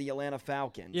again with the Atlanta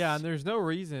Falcons. Yeah, and there's no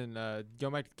reason,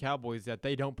 going back to the Cowboys, that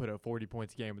they don't put up 40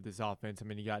 points a game with this offense.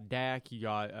 You got Dak, you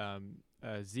got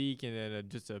Zeke, and then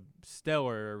just a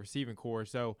stellar receiving core.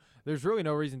 So there's really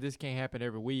no reason this can't happen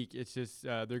every week. It's just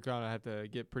they're going to have to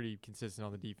get pretty consistent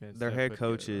on the defense. Their head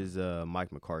coach is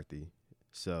Mike McCarthy.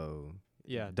 So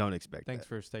don't expect Thanks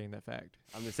for stating that fact.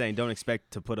 I'm just saying, don't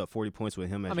expect to put up 40 points with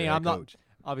him as your head coach.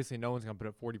 Obviously, no one's going to put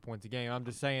up 40 points a game. I'm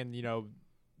just saying,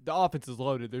 the offense is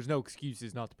loaded. There's no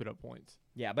excuses not to put up points.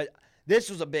 Yeah, but this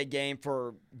was a big game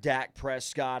for Dak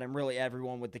Prescott and really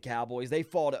everyone with the Cowboys. They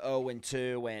fall to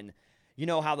 0-2, and you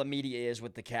know how the media is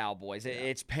with the Cowboys.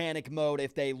 It's panic mode.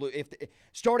 If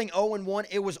starting 0-1,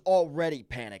 it was already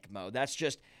panic mode. That's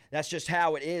just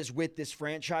how it is with this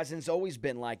franchise, and it's always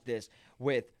been like this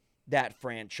with that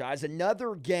franchise.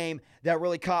 Another game that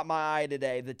really caught my eye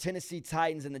today, the Tennessee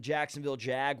Titans and the Jacksonville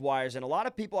Jaguars, and a lot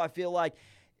of people, I feel like,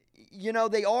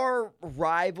 they are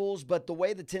rivals, but the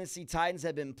way the Tennessee Titans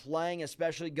have been playing,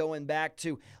 especially going back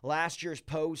to last year's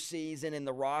postseason and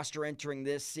the roster entering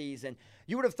this season,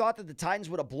 you would have thought that the Titans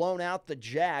would have blown out the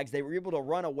Jags. They were able to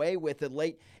run away with it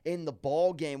late in the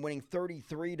ball game, winning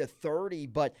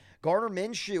 33-30, but Gardner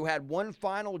Minshew had one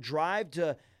final drive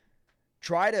to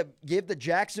try to give the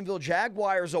Jacksonville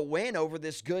Jaguars a win over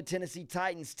this good Tennessee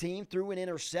Titans team. Threw an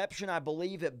interception. I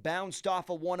believe it bounced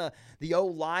off of one of the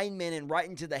O-linemen and right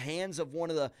into the hands of one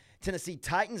of the Tennessee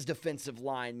Titans defensive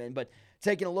linemen. But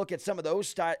taking a look at some of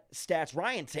those stats,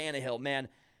 Ryan Tannehill, man,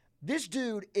 this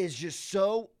dude is just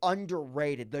so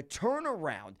underrated. The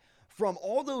turnaround from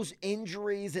all those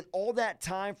injuries and all that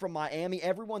time from Miami,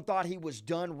 everyone thought he was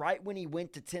done right when he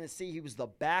went to Tennessee. He was the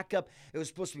backup. It was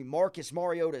supposed to be Marcus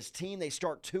Mariota's team. They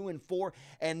start 2-4,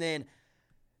 and then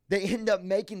They end up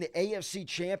making the AFC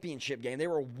Championship game. They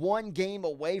were one game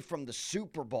away from the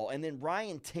Super Bowl. And then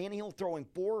Ryan Tannehill throwing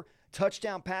 4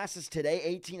 touchdown passes today,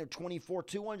 18 of 24,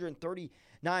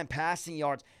 239 passing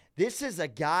yards. This is a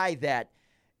guy that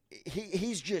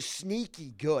he's just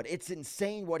sneaky good. It's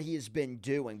insane what he has been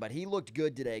doing, but he looked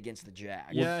good today against the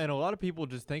Jags. Yeah, and a lot of people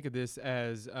just think of this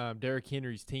as Derrick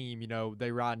Henry's team. You know,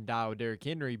 they ride and die with Derrick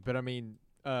Henry. But, I mean,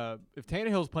 if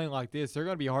Tannehill's playing like this, they're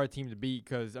going to be a hard team to beat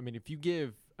because, I mean, if you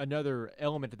give another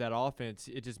element to that offense,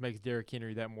 it just makes Derrick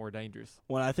Henry that more dangerous.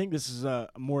 Well, I think this is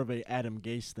more of a Adam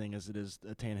Gase thing as it is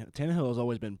Tannehill. Tannehill has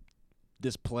always been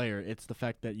this player. It's the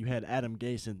fact that you had Adam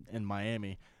Gase in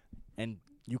Miami, and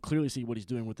you clearly see what he's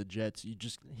doing with the Jets.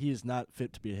 He is not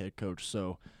fit to be a head coach.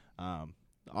 So,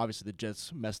 obviously the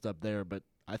Jets messed up there, but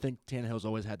I think Tannehill's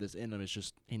always had this in him. It's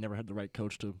just he never had the right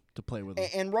coach to play with him.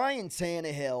 And Ryan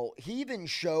Tannehill, he even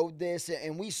showed this,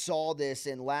 and we saw this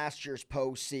in last year's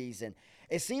postseason.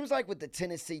 It seems like with the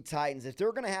Tennessee Titans, if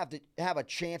they're going to have a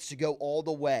chance to go all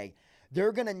the way,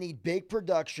 they're going to need big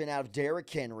production out of Derrick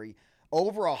Henry,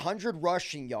 over 100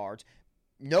 rushing yards,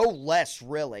 no less,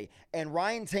 really. And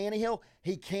Ryan Tannehill,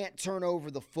 he can't turn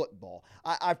over the football.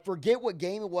 I forget what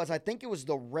game it was. I think it was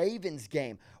the Ravens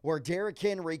game where Derrick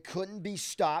Henry couldn't be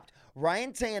stopped.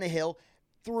 Ryan Tannehill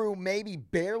threw maybe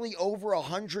barely over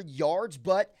 100 yards,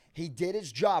 but he did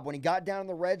his job. When he got down in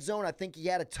the red zone, I think he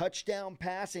had a touchdown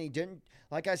pass, and he didn't,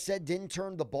 like I said, didn't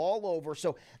turn the ball over.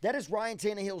 So that is Ryan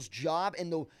Tannehill's job,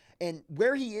 and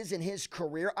where he is in his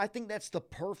career, I think that's the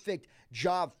perfect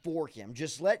job for him.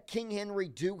 Just let King Henry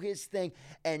do his thing,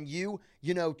 and you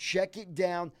check it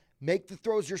down, make the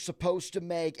throws you're supposed to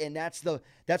make, and that's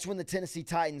when the Tennessee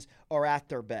Titans are at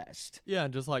their best. Yeah,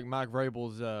 and just like Mike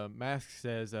Vrabel's mask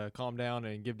says, calm down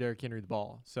and give Derrick Henry the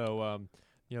ball. So,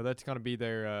 that's going to be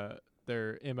their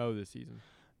MO this season.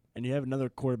 And you have another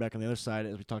quarterback on the other side,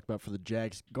 as we talked about for the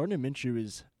Jags. Gardner Minshew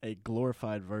is a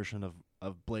glorified version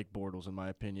of Blake Bortles, in my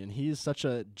opinion. He is such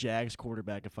a Jags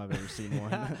quarterback if I've ever seen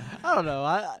one. I don't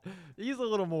know. He's a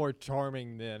little more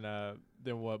charming than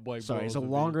what Blake Bortles Sorry, he's a would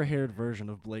be. longer-haired version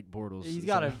of Blake Bortles. He's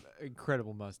got an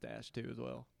incredible mustache, too, as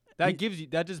well. That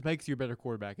just makes you a better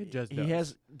quarterback. It just does. He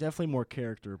has definitely more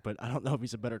character, but I don't know if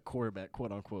he's a better quarterback,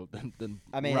 quote unquote, than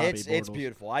I mean, Robbie it's Bortles.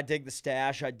 beautiful. I dig the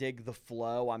stash. I dig the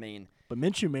flow. I mean, but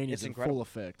Minshew Mania it's is in incredible. full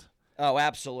effect. Oh,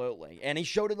 absolutely. And he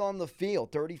showed it on the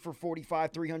field, 30 for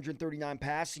 45, 339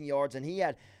 passing yards, and he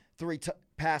had 3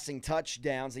 passing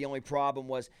touchdowns. The only problem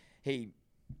was he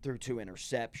threw 2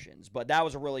 interceptions. But that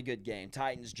was a really good game.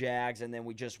 Titans, Jags, and then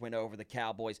we just went over the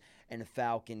Cowboys and the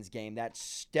Falcons game. That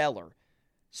stellar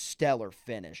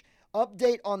finish.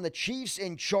 Update on the Chiefs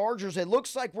and Chargers. It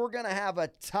looks like we're going to have a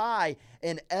tie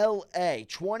in L.A.,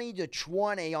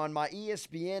 20-20 on my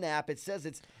ESPN app. It says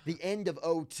it's the end of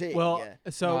OT. Well,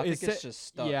 so I think it's just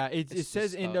stuck. Yeah, it It's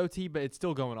says just end stuck. OT, but it's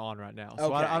still going on right now.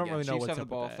 So Okay, I don't yeah. really know Chiefs what's have the up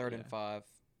ball with that, third yeah. and 5.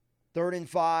 3rd and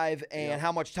 5, and Yep.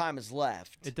 how much time is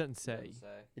left? It doesn't say. Doesn't say.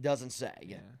 It doesn't say.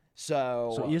 Yeah.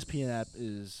 So, So ESPN app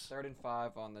is 3rd and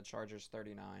 5 on the Chargers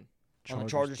 39. on the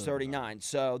Chargers 39.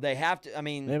 So they have to, I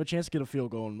mean, They have a chance to get a field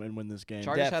goal and win this game.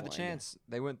 Chargers had the Definitely. chance.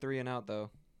 They went 3 and out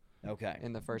though okay.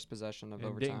 in the first possession of And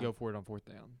overtime. didn't go for it on 4th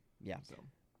down. Yeah. So.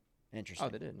 Interesting. Oh,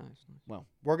 they did. Nice. Well,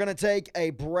 we're going to take a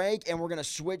break, and we're going to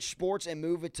switch sports and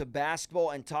move it to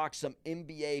basketball and talk some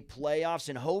NBA playoffs,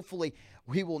 and hopefully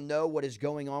we will know what is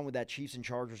going on with that Chiefs and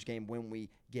Chargers game when we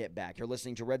get back. You're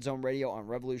listening to Red Zone Radio on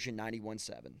Revolution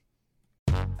 91.7.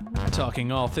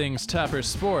 Talking all things Tapper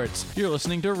Sports, you're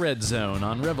listening to Red Zone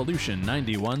on Revolution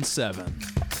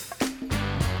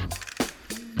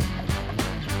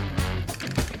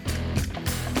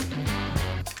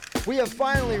 91.7. We have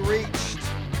finally reached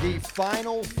the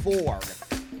Final Four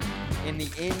in the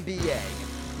NBA.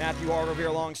 Matthew Hargrove here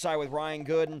alongside with Ryan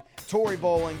Gooden, Tori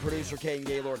Bowling, producer Caden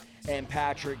Gaylord, and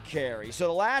Patrick Carey. So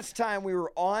the last time we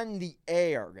were on the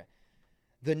air,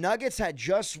 the Nuggets had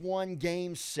just won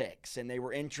Game 6, and they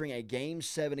were entering a Game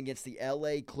 7 against the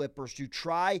LA Clippers to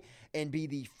try and be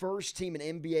the first team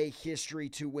in NBA history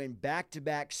to win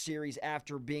back-to-back series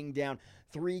after being down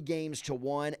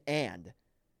 3-1, and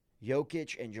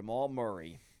Jokic and Jamal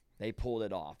Murray, they pulled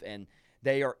it off, and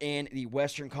they are in the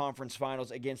Western Conference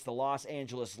Finals against the Los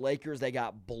Angeles Lakers. They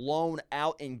got blown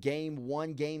out in Game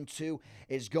 1. Game 2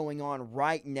 is going on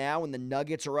right now, and the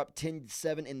Nuggets are up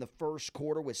 10-7 in the first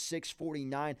quarter with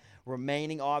 6:49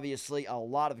 remaining. Obviously, a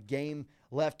lot of game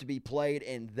left to be played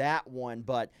in that one,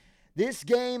 but this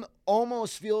game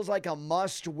almost feels like a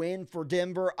must-win for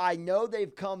Denver. I know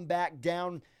they've come back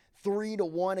down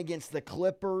 3-1 against the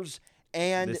Clippers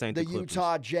and This ain't the the Clippers.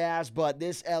 Utah Jazz, but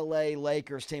this LA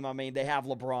Lakers team, I mean, they have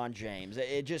LeBron James.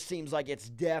 It just seems like it's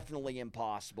definitely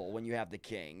impossible when you have the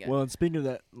King. Well, and speaking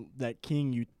of that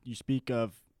King you speak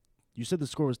of, you said the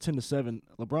score was 10-7.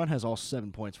 LeBron has all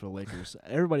 7 points for the Lakers.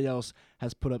 Everybody else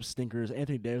has put up stinkers.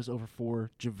 Anthony Davis over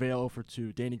 4, JaVale over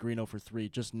 2, Danny Green over 3.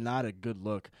 Just not a good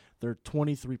look. They're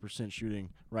 23%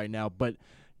 shooting right now, but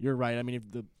you're right. I mean,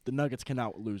 if the Nuggets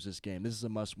cannot lose this game. This is a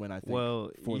must-win, I think,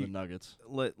 for the Nuggets.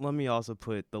 Let me also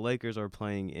put the Lakers are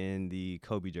playing in the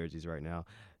Kobe jerseys right now.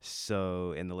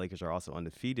 So, and the Lakers are also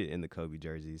undefeated in the Kobe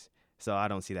jerseys. So I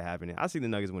don't see that happening. I see the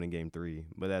Nuggets winning Game 3,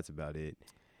 but that's about it.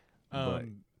 But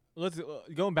Let's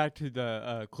going back to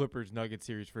the Clippers Nuggets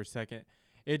series for a second.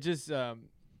 It just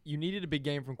you needed a big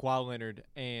game from Kawhi Leonard,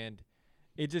 and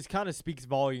it just kind of speaks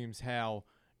volumes how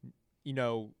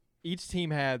each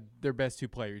team had their best 2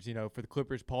 players. For the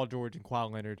Clippers, Paul George and Kawhi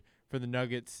Leonard. For the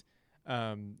Nuggets,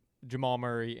 Jamal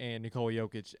Murray and Nikola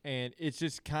Jokic. And it's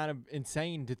just kind of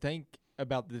insane to think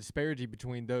about the disparity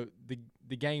between the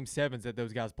game 7s that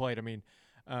those guys played. I mean,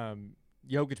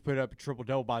 Jokic put up a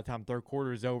triple-double by the time third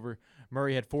quarter is over.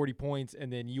 Murray had 40 points,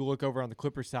 and then you look over on the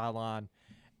Clippers sideline,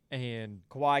 and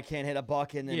Kawhi can't hit a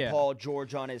bucket, and then Paul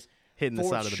George on his hitting the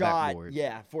side of the backboard.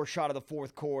 Yeah, fourth shot of the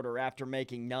fourth quarter after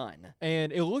making none.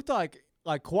 And it looked like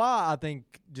Kawhi, I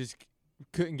think, just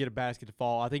couldn't get a basket to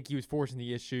fall. I think he was forcing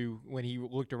the issue when he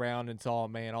looked around and saw,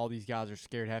 man, all these guys are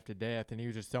scared half to death, and he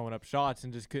was just throwing up shots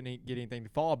and just couldn't get anything to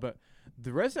fall. But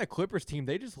the rest of that Clippers team,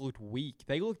 they just looked weak.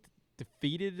 They looked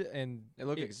defeated, and They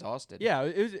look exhausted. Yeah,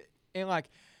 it was, and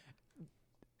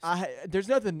there's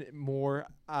nothing more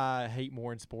I hate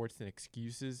more in sports than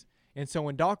excuses. And so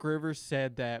when Doc Rivers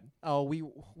said that,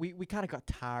 we kind of got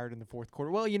tired in the fourth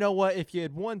quarter. Well, you know what? If you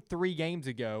had won 3 games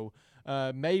ago,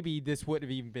 maybe this wouldn't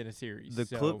have even been a series.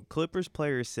 The Clippers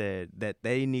players said that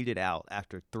they needed out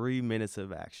after 3 minutes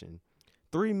of action.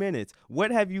 3 minutes. What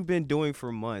have you been doing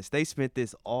for months? They spent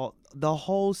the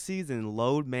whole season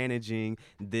load managing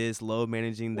this, load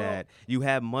managing that. You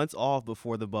have months off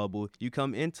before the bubble. You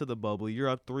come into the bubble. You're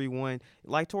up 3-1.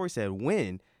 Like Tori said,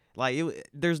 win.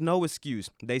 There's no excuse.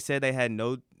 They said they had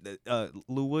no.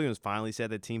 Lou Williams finally said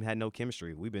the team had no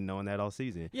chemistry. We've been knowing that all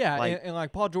season. Yeah,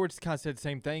 and Paul George kind of said the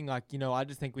same thing. I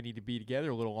just think we need to be together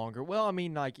a little longer. Well, I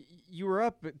mean, you were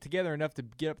up together enough to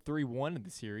get up 3-1 in the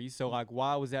series. So,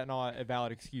 why was that not a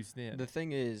valid excuse then? The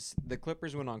thing is, the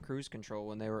Clippers went on cruise control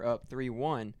when they were up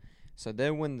 3-1. So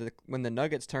then when the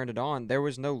Nuggets turned it on, there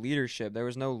was no leadership. There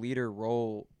was no leader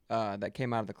role that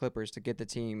came out of the Clippers to get the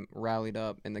team rallied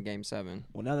up in the Game 7.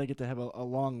 Well, now they get to have a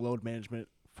long load management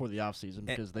for the offseason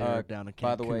because they are down to Cancun.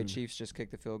 By the way, Chiefs just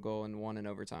kicked the field goal and won in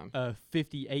overtime. A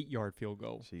 58-yard field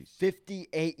goal.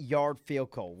 58-yard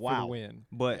field goal. Wow. For the win.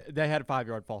 But they had a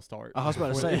 5-yard false start. I was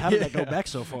about to say, how did that go back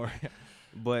so far?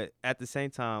 But at the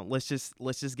same time, let's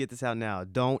just get this out now.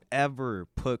 Don't ever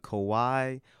put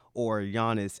Kawhi or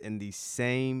Giannis in the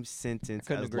same sentence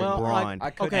as agree LeBron more. I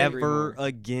couldn't agree ever more.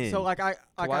 again. So Kawhi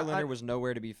Leonard was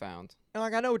nowhere to be found. And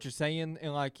I know what you're saying,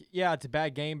 and it's a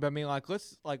bad game, but I mean,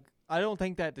 I don't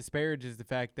think that disparages the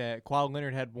fact that Kawhi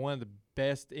Leonard had one of the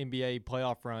best NBA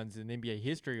playoff runs in NBA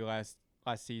history last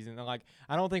season. And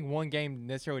I don't think one game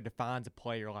necessarily defines a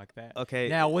player like that. Okay.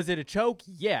 Now, was it a choke?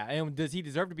 Yeah. And does he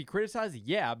deserve to be criticized?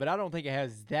 Yeah. But I don't think it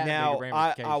has that big of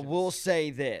ramifications. I will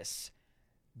say this.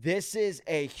 This is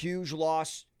a huge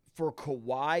loss for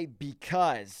Kawhi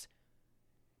because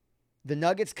the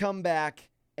Nuggets come back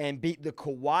and beat the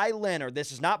Kawhi Leonard.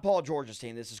 This is not Paul George's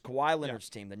team. This is Kawhi Leonard's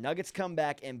team. The Nuggets come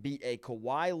back and beat a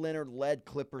Kawhi Leonard-led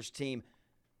Clippers team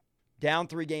down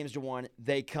 3-1.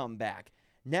 They come back.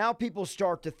 Now people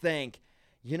start to think,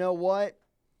 you know what?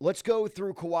 Let's go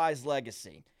through Kawhi's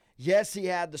legacy. Yes, he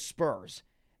had the Spurs.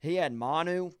 He had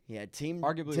Manu. He had Tim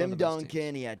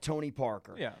Duncan. He had Tony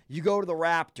Parker. Yeah. You go to the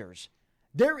Raptors.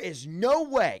 There is no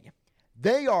way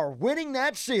they are winning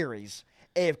that series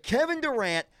if Kevin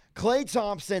Durant, Klay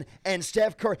Thompson, and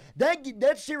Steph Curry.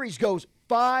 That series goes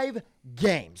 5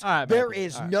 games. All right, there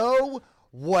is no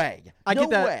way. I no get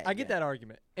that. way. I get that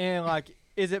argument. And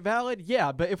is it valid?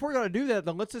 Yeah. But if we're gonna do that,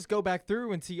 then let's just go back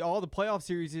through and see all the playoff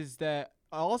series that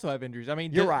also have injuries. I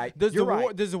mean, you're right. Does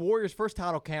the Warriors' first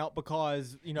title count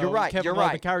because you're right. Kevin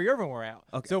Love and Kyrie Irving were out?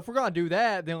 Okay. So if we're gonna do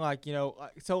that, then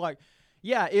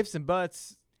ifs and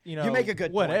buts. You make a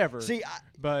good whatever. Point. See,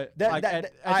 but at the end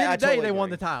of the day, they won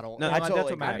the title. No, and I that's totally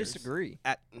what agree. I matters. disagree.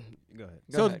 Go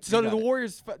ahead. So do the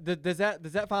Warriors? Does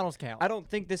that finals count? I don't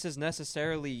think this is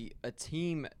necessarily a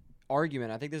team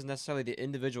argument. I think this is necessarily the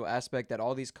individual aspect that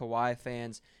all these Kawhi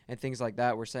fans and things like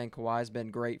that were saying Kawhi's been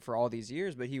great for all these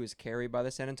years, but he was carried by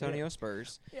the San Antonio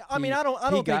Spurs. Yeah, I mean, He I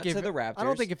don't got think to the Raptors. I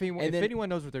don't think if and then- anyone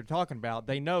knows what they're talking about,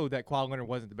 they know that Kawhi Leonard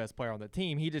wasn't the best player on the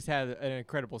team. He just had an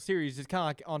incredible series, just kind of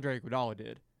like Andre Iguodala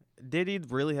did. Did he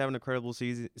really have an incredible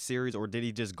series, or did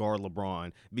he just guard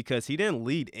LeBron? Because he didn't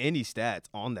lead any stats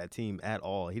on that team at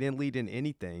all. He didn't lead in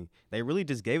anything. They really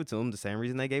just gave it to him the same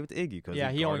reason they gave it to Iggy. Cause Yeah,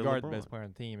 he only guarded LeBron. the best player on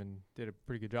the team and did a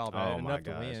pretty good job Oh, at it, my enough to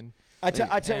gosh. win. I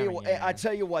tell you mean, what. yeah. I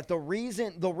tell you what. The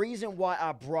reason why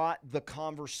I brought the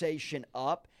conversation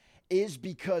up is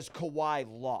because Kawhi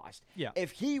lost. Yeah. If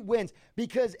he wins,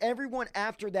 because everyone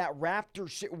after that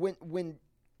Raptors when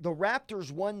the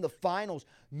Raptors won the finals,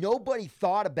 nobody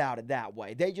thought about it that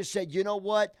way. They just said, you know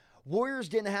what, Warriors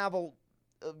didn't have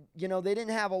they didn't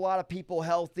have a lot of people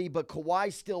healthy, but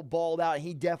Kawhi still balled out, and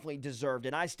he definitely deserved it.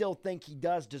 And I still think he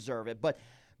does deserve it. But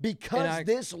because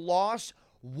this loss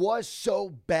was so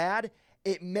bad,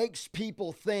 it makes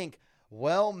people think,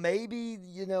 well, maybe,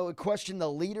 question the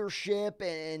leadership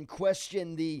and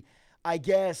question the, I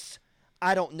guess,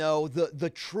 I don't know,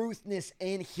 the truthness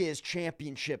in his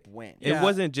championship win. It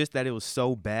wasn't just that it was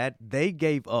so bad. They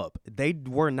gave up. They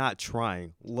were not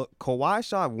trying. Look, Kawhi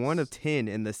shot 1 of 10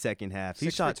 in the second half. He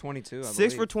 6 shot for 22.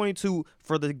 6 for 22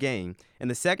 for the game. In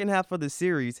the second half of the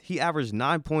series, he averaged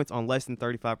 9 points on less than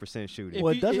 35% shooting.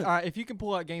 Well, it doesn't- If you can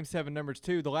pull out Game 7 numbers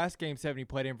too, the last Game 7 he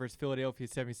played in versus Philadelphia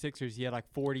 76ers, he had like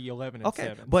 40, 11, and Okay,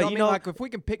 7. but So, I you mean, know- like if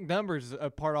we can pick numbers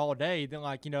apart all day, then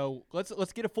let's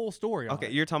get a full story on Okay,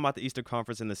 it. you're talking about the Eastern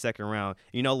Conference in the second round.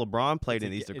 LeBron played It's in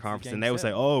the a- Eastern it's a Conference, game and they would say,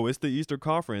 7. oh, it's the Eastern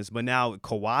Conference. But now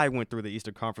Kawhi went through the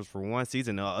Eastern Conference for one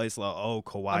season. It's like, oh,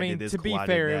 Kawhi I mean, did this, to be Kawhi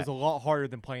fair, did it that. was a lot harder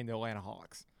than playing the Atlanta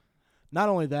Hawks. Not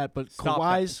only that, but Stop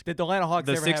Kawhi's that. Did the Atlanta Hawks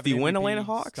The ever have 60 an win MVP? Atlanta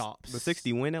Hawks? Stop. The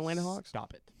 60 win Atlanta Hawks?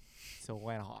 Stop it. So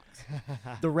Atlanta Hawks.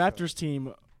 the Raptors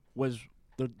team was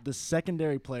the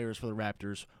secondary players for the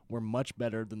Raptors were much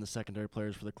better than the secondary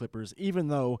players for the Clippers, even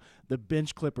though the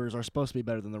bench Clippers are supposed to be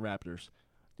better than the Raptors,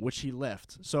 which he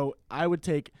left. So I would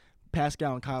take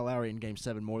Pascal and Kyle Lowry in Game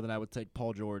 7 more than I would take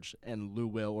Paul George and Lou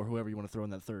Will or whoever you want to throw in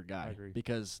that third guy, agree.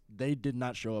 because they did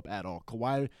not show up at all.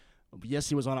 Kawhi, yes,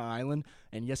 he was on an island,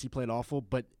 and yes, he played awful,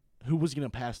 but who was he going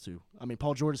to pass to? I mean,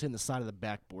 Paul George is hitting the side of the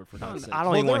backboard for God's sake. I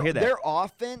don't even want to hear that. Their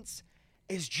offense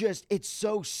is it's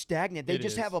so stagnant. They It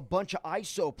just is. have a bunch of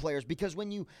ISO players, because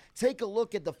when you take a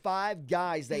look at the 5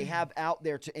 guys they have out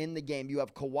there to end the game, you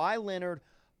have Kawhi Leonard,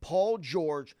 Paul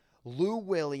George, Lou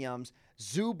Williams,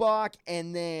 Zubac,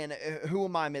 and then who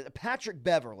am I missing? Patrick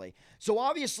Beverly. So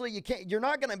obviously you're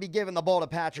not going to be giving the ball to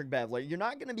Patrick Beverly. You're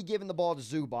not going to be giving the ball to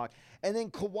Zubac. And then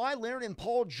Kawhi Leonard and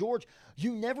Paul George,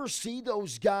 you never see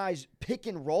those guys pick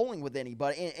and rolling with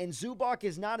anybody. And Zubac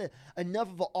is not enough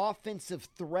of an offensive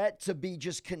threat to be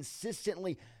just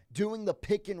consistently doing the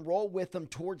pick and roll with them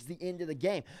towards the end of the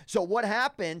game. So what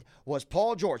happened was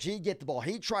Paul George, he'd get the ball.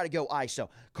 He'd try to go ISO.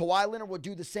 Kawhi Leonard would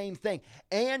do the same thing.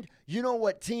 And you know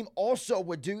what team also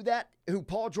would do that, who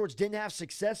Paul George didn't have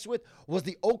success with, was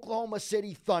the Oklahoma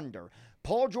City Thunder.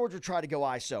 Paul George would try to go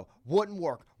ISO. Wouldn't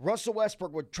work. Russell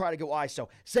Westbrook would try to go ISO.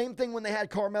 Same thing when they had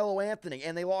Carmelo Anthony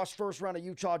and they lost first round of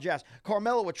Utah Jazz.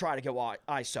 Carmelo would try to go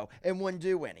ISO and wouldn't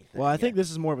do anything. Well, I think this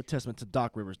is more of a testament to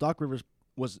Doc Rivers. Doc Rivers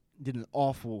did an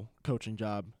awful coaching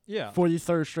job Yeah. for the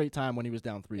third straight time when he was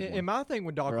down 3-1. And my thing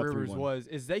with Doc Or up Rivers 3-1.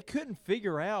 is they couldn't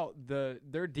figure out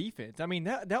their defense. I mean,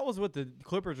 that was what the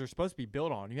Clippers are supposed to be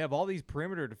built on. You have all these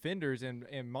perimeter defenders, and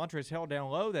Montrezl held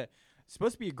down low that's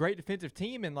supposed to be a great defensive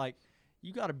team, and like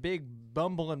you got a big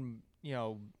bumbling,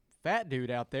 fat dude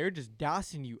out there just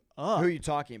dicing you up. Who are you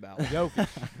talking about? Jokic.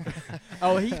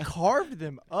 Oh, he carved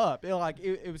them up.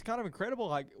 It was kind of incredible.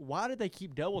 Like, why did they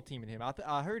keep double teaming him?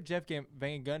 I heard Jeff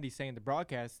Van Gundy saying in the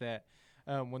broadcast that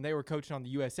when they were coaching on the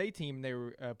USA team and they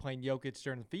were playing Jokic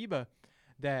during the FIBA,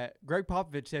 that Greg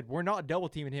Popovich said, we're not double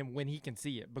teaming him when he can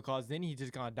see it, because then he's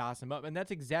just going to dice him up. And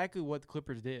that's exactly what the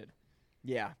Clippers did.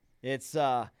 Yeah,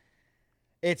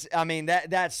 I mean,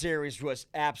 that series was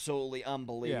absolutely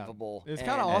unbelievable. It's And-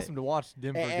 kind of awesome to watch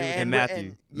Denver do it. And and-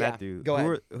 Matthew, yeah, Matthew, go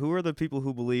ahead. who are the people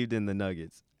who believed in the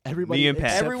Nuggets? Everybody Me and Pat.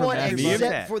 except for Everyone Matthew. Me and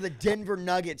except Pat. for the Denver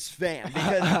Nuggets fan.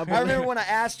 Because I remember when I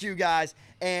asked you guys,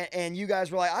 and you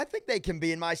guys were like, I think they can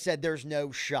be, and I said there's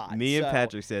no shot. Me and So-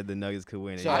 Patrick said the Nuggets could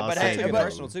win it. So, Y'all but said hey, I took it but-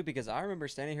 personal too, because I remember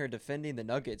standing here defending the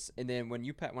Nuggets, and then when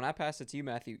I passed it to you,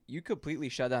 Matthew, you completely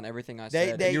shut down everything I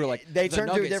said. They- and you were like, they "The turned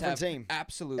to a Nuggets different have team."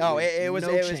 Absolutely. Oh, it was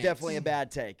no it was chance. definitely a bad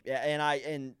take. Yeah, and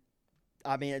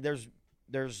I mean,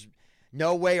 there's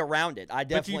no way around it. I But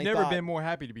definitely you've never thought, been more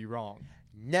happy to be wrong.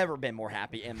 Never been more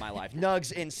happy in my life.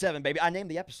 Nugs in 7, baby. I named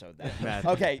the episode that. Math.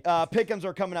 Okay, pick'ems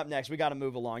are coming up next. We got to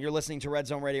move along. You're listening to Red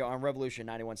Zone Radio on Revolution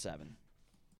 91.7.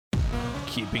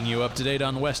 Keeping you up to date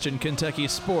on Western Kentucky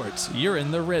sports, you're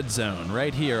in the Red Zone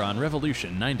right here on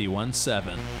Revolution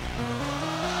 91.7.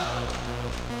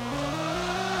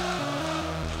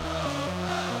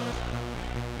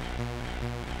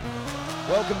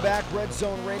 Welcome back, Red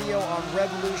Zone Radio on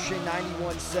Revolution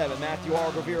 91.7. Matthew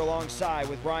Argovere alongside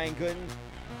with Ryan Gooden,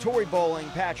 Tori Bowling,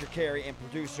 Patrick Carey, and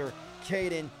producer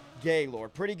Caden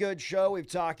Gaylord. Pretty good show. We've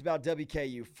talked about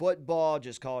WKU football,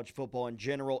 just college football in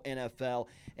general, NFL,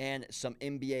 and some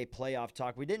NBA playoff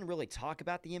talk. We didn't really talk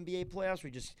about the NBA playoffs.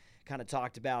 We just kind of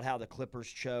talked about how the Clippers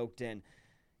choked and,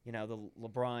 you know, the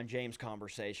LeBron James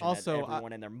conversation Also, that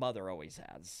everyone and their mother always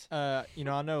has. I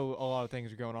know a lot of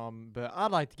things are going on, but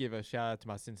I'd like to give a shout out to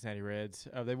my Cincinnati Reds.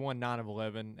 They won 9 of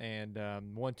 11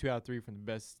 and won 2 out of 3 from the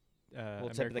best We'll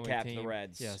tip American the League cap to team. the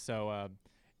Reds. Yeah, so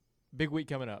big week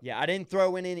coming up. Yeah, I didn't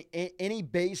throw in any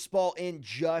baseball in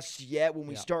just yet. When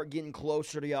we Yeah. start getting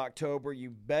closer to October, you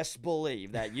best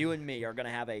believe that you and me are going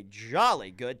to have a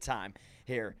jolly good time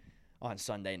here on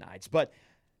Sunday nights. But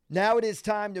now it is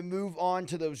time to move on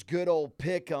to those good old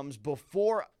pick'ems.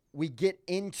 Before we get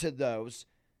into those,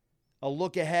 a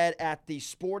look ahead at the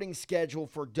sporting schedule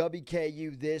for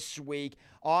WKU this week.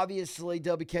 Obviously,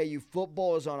 WKU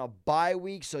football is on a bye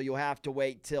week, so you'll have to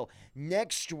wait till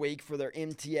next week for their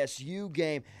MTSU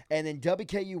game. And then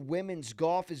WKU women's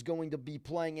golf is going to be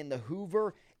playing in the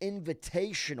Hoover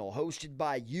Invitational, hosted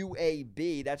by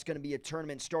UAB. That's going to be a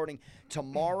tournament starting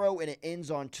tomorrow, and it ends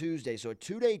on Tuesday. So a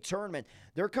 2-day tournament.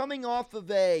 They're coming off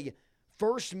of a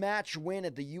first match win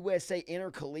at the USA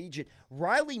Intercollegiate.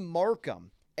 Riley Markham,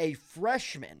 a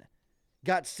freshman,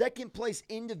 got second place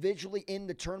individually in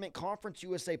the tournament, Conference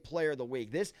USA Player of the Week.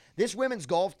 This women's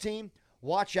golf team,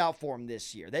 watch out for them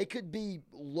this year. They could be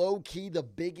low-key the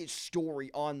biggest story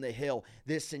on the Hill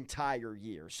this entire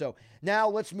year. So now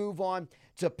let's move on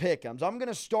to pick'ems. I'm going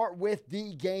to start with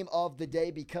the game of the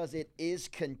day because it is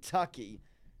Kentucky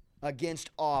against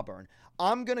Auburn.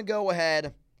 I'm going to go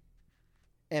ahead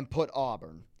and put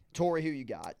Auburn. Tori, who you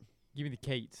got? Give me the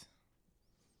Cates.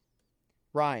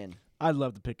 Ryan. I'd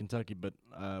love to pick Kentucky, but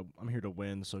I'm here to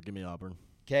win, so give me Auburn.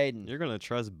 Caden. You're going to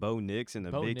trust Bo Nix in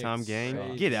a Bo big-time Nix game?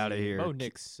 sucks. Get out of here. Bo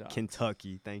Nix sucks.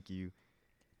 Kentucky, thank you.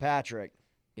 Patrick.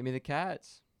 Give me the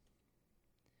Cats.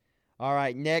 All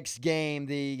right, next game,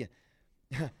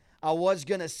 I was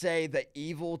going to say the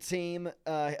evil team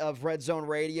of Red Zone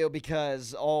Radio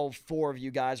because all 4 of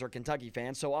you guys are Kentucky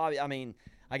fans. So, I mean,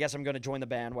 I guess I'm going to join the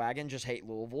bandwagon, just hate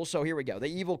Louisville. So here we go. The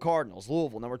evil Cardinals,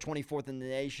 Louisville, number 24th in the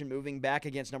nation, moving back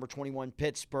against number 21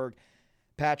 Pittsburgh.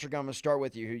 Patrick, I'm going to start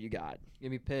with you. Who you got? Give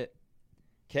me Pitt.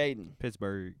 Caden.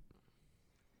 Pittsburgh.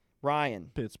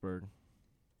 Ryan. Pittsburgh.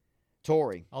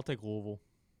 Tori. I'll take Louisville.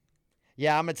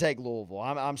 Yeah, I'm going to take Louisville.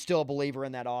 I'm still a believer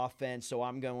in that offense, so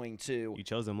I'm going to. You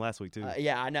chose them last week, too.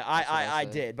 Yeah, I know. what I I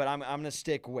said. did, but I'm going to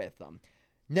stick with them.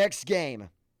 Next game,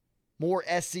 more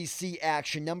SEC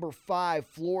action. Number 5,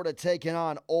 Florida taking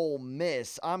on Ole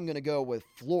Miss. I'm going to go with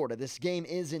Florida. This game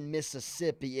is in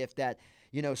Mississippi. If that,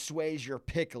 sways your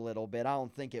pick a little bit, I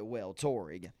don't think it will.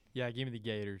 Tori. Yeah, give me the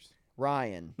Gators.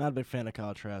 Ryan. Not a big fan of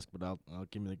Kyle Trask, but I'll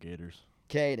give me the Gators.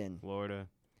 Caden. Florida.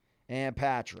 And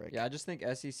Patrick. Yeah, I just think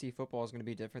SEC football is going to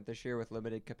be different this year with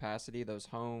limited capacity. The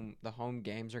home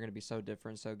games are going to be so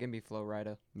different. So give me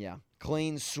Florida. Yeah.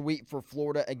 Clean sweep for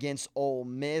Florida against Ole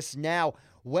Miss. Now,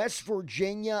 West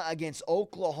Virginia against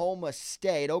Oklahoma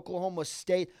State. Oklahoma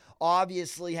State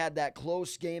obviously had that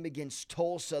close game against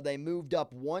Tulsa. They moved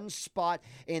up 1 spot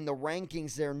in the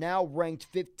rankings. They're now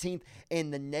ranked 15th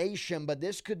in the nation, but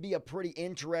this could be a pretty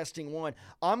interesting one.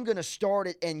 I'm going to start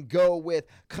it and go with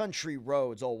Country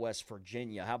Roads, Old West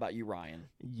Virginia. How about you, Ryan?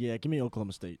 Yeah, give me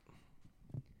Oklahoma State.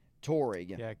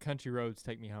 Tori. Yeah, Country Roads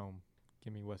take me home.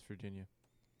 Give me West Virginia.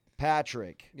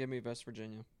 Patrick. Give me West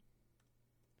Virginia.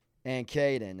 And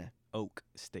Caden. Oak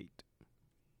State.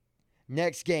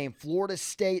 Next game, Florida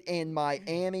State and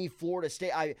Miami. Florida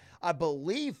State, I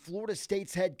believe Florida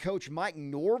State's head coach Mike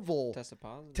Norville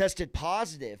tested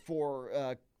positive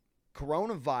for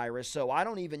coronavirus, so I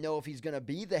don't even know if he's going to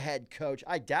be the head coach.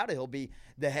 I doubt he'll be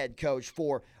the head coach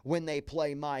for when they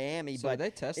play Miami. So but they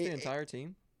test the entire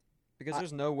team? Because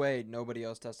there's no way nobody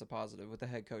else tested positive with the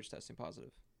head coach testing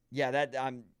positive. Yeah,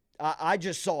 I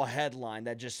just saw a headline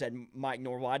that just said Mike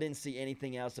Norville. I didn't see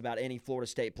anything else about any Florida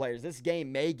State players. This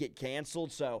game may get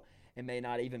canceled, so it may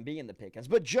not even be in the pickings.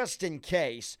 But just in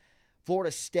case,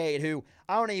 Florida State, who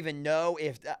I don't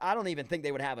even think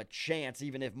they would have a chance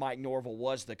even if Mike Norvell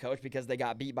was the coach, because they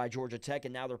got beat by Georgia Tech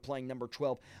and now they're playing number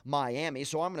 12 Miami.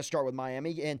 So I'm going to start with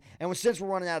Miami. And since we're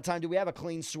running out of time, do we have a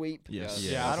clean sweep? Yes.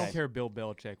 Yeah, I don't Okay. care. Bill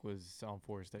Belichick was on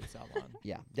Florida State sideline.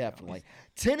 Yeah, definitely.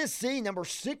 Tennessee, number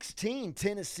 16,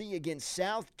 Tennessee against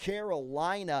South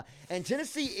Carolina. And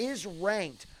Tennessee is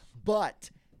ranked,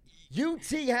 but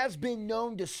UT has been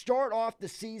known to start off the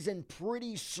season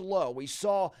pretty slow. We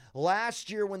saw last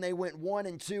year when they went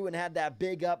 1-2 and had that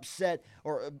big upset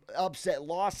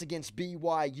loss against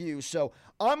BYU. So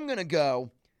I'm going to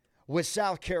go with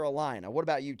South Carolina. What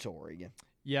about you, Tori?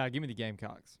 Yeah, give me the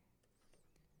Gamecocks.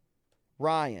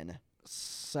 Ryan,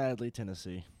 Sadly,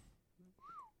 Tennessee.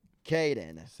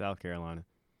 Caden, South Carolina.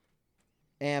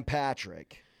 and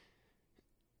Patrick.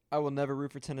 I will never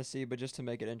root for Tennessee, but just to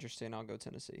make it interesting, I'll go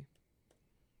Tennessee.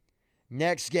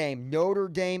 Next game, Notre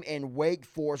Dame and Wake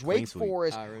Forest. Clean Wake sweep.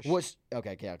 Forest Irish. was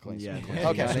okay. Yeah, clean Yeah, sweep. clean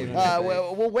Okay. sweep.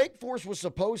 Well, Wake Forest was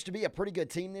supposed to be a pretty good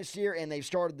team this year, and they've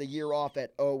started the year off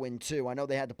at 0-2. I know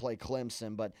they had to play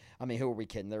Clemson, but I mean, who are we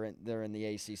kidding? They're in the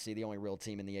ACC. The only real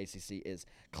team in the ACC is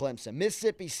Clemson.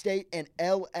 Mississippi State and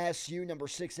LSU. Number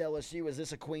 6 LSU. Is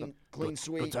this a clean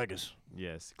sweep? Go Tigers.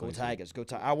 Yes. Go clean sweep. Tigers. Go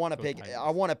Tigers. I want to Go pick. Tigers.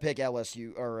 I want to pick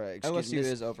LSU or LSU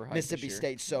is overhyped. Mississippi this year,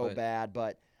 State so but bad,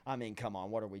 but I mean, come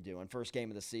on, what are we doing? First game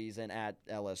of the season at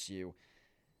LSU.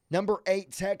 Number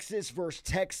 8, Texas versus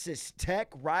Texas Tech.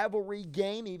 Rivalry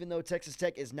game, even though Texas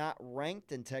Tech is not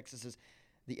ranked and Texas is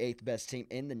the 8th best team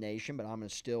in the nation, but I'm going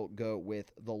to still go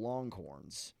with the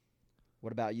Longhorns.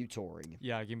 What about you, Tori?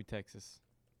 Yeah, give me Texas.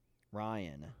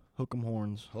 Ryan. Hook 'em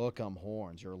horns. Hook 'em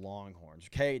horns, your Longhorns.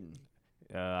 Caden.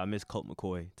 I miss Colt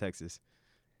McCoy, Texas.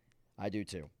 I do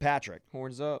too. Patrick.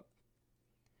 Horns up.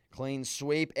 Clean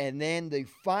sweep. And then the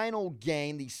final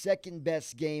game, the second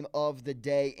best game of the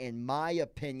day, in my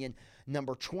opinion,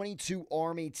 number 22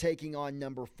 Army taking on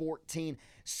number 14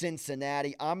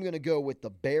 Cincinnati. I'm going to go with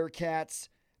the Bearcats.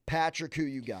 Patrick, who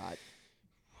you got?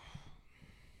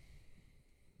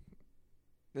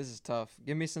 This is tough.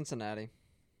 Give me Cincinnati.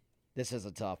 This is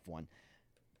a tough one.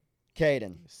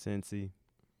 Caden. Cincy.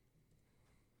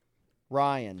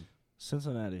 Ryan.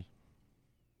 Cincinnati.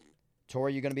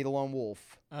 Tori, you going to be the lone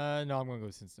wolf? No, I'm going to go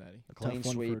with Cincinnati. A clean Tough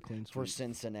one for a sweep clean for sweep.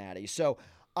 Cincinnati. So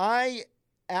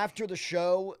after the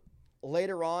show,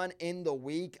 later on in the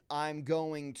week, I'm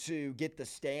going to get the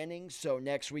standings. So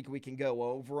next week we can go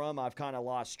over them. I've kind of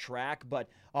lost track, but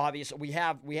obviously we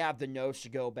have the notes to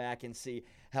go back and see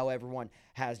how everyone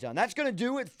has done. That's going to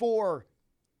do it for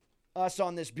us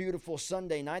on this beautiful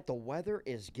Sunday night. The weather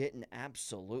is getting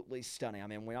absolutely stunning. I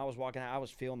mean, when I was walking out, I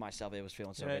was feeling myself. It was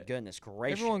feeling so Yeah. good. Goodness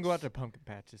gracious. Everyone go out to Pumpkin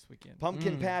Patch this weekend.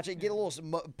 Pumpkin patch, get a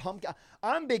little pumpkin.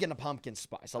 I'm big into pumpkin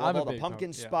spice. I love I'm a all the big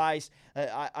pumpkin yeah. spice.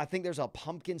 I think there's a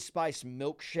pumpkin spice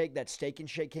milkshake that Steak and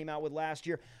Shake came out with last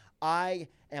year. I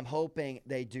am hoping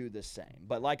they do the same.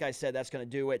 But like I said, that's going to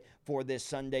do it for this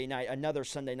Sunday night, another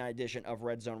Sunday night edition of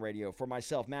Red Zone Radio. For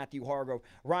myself, Matthew Hargrove,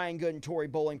 Ryan Gooden, Tori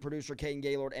Bowling, producer Caden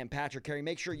Gaylord, and Patrick Carey.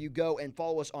 Make sure you go and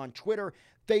follow us on Twitter,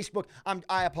 Facebook.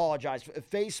 I apologize.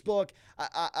 Facebook,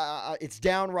 it's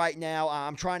down right now.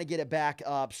 I'm trying to get it back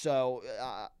up, so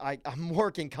I'm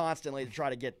working constantly to try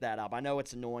to get that up. I know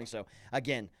it's annoying, so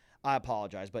again, I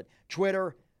apologize. But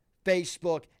Twitter,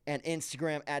 Facebook, and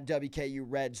Instagram at WKU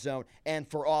Red Zone. And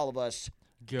for all of us,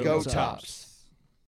 go Tops.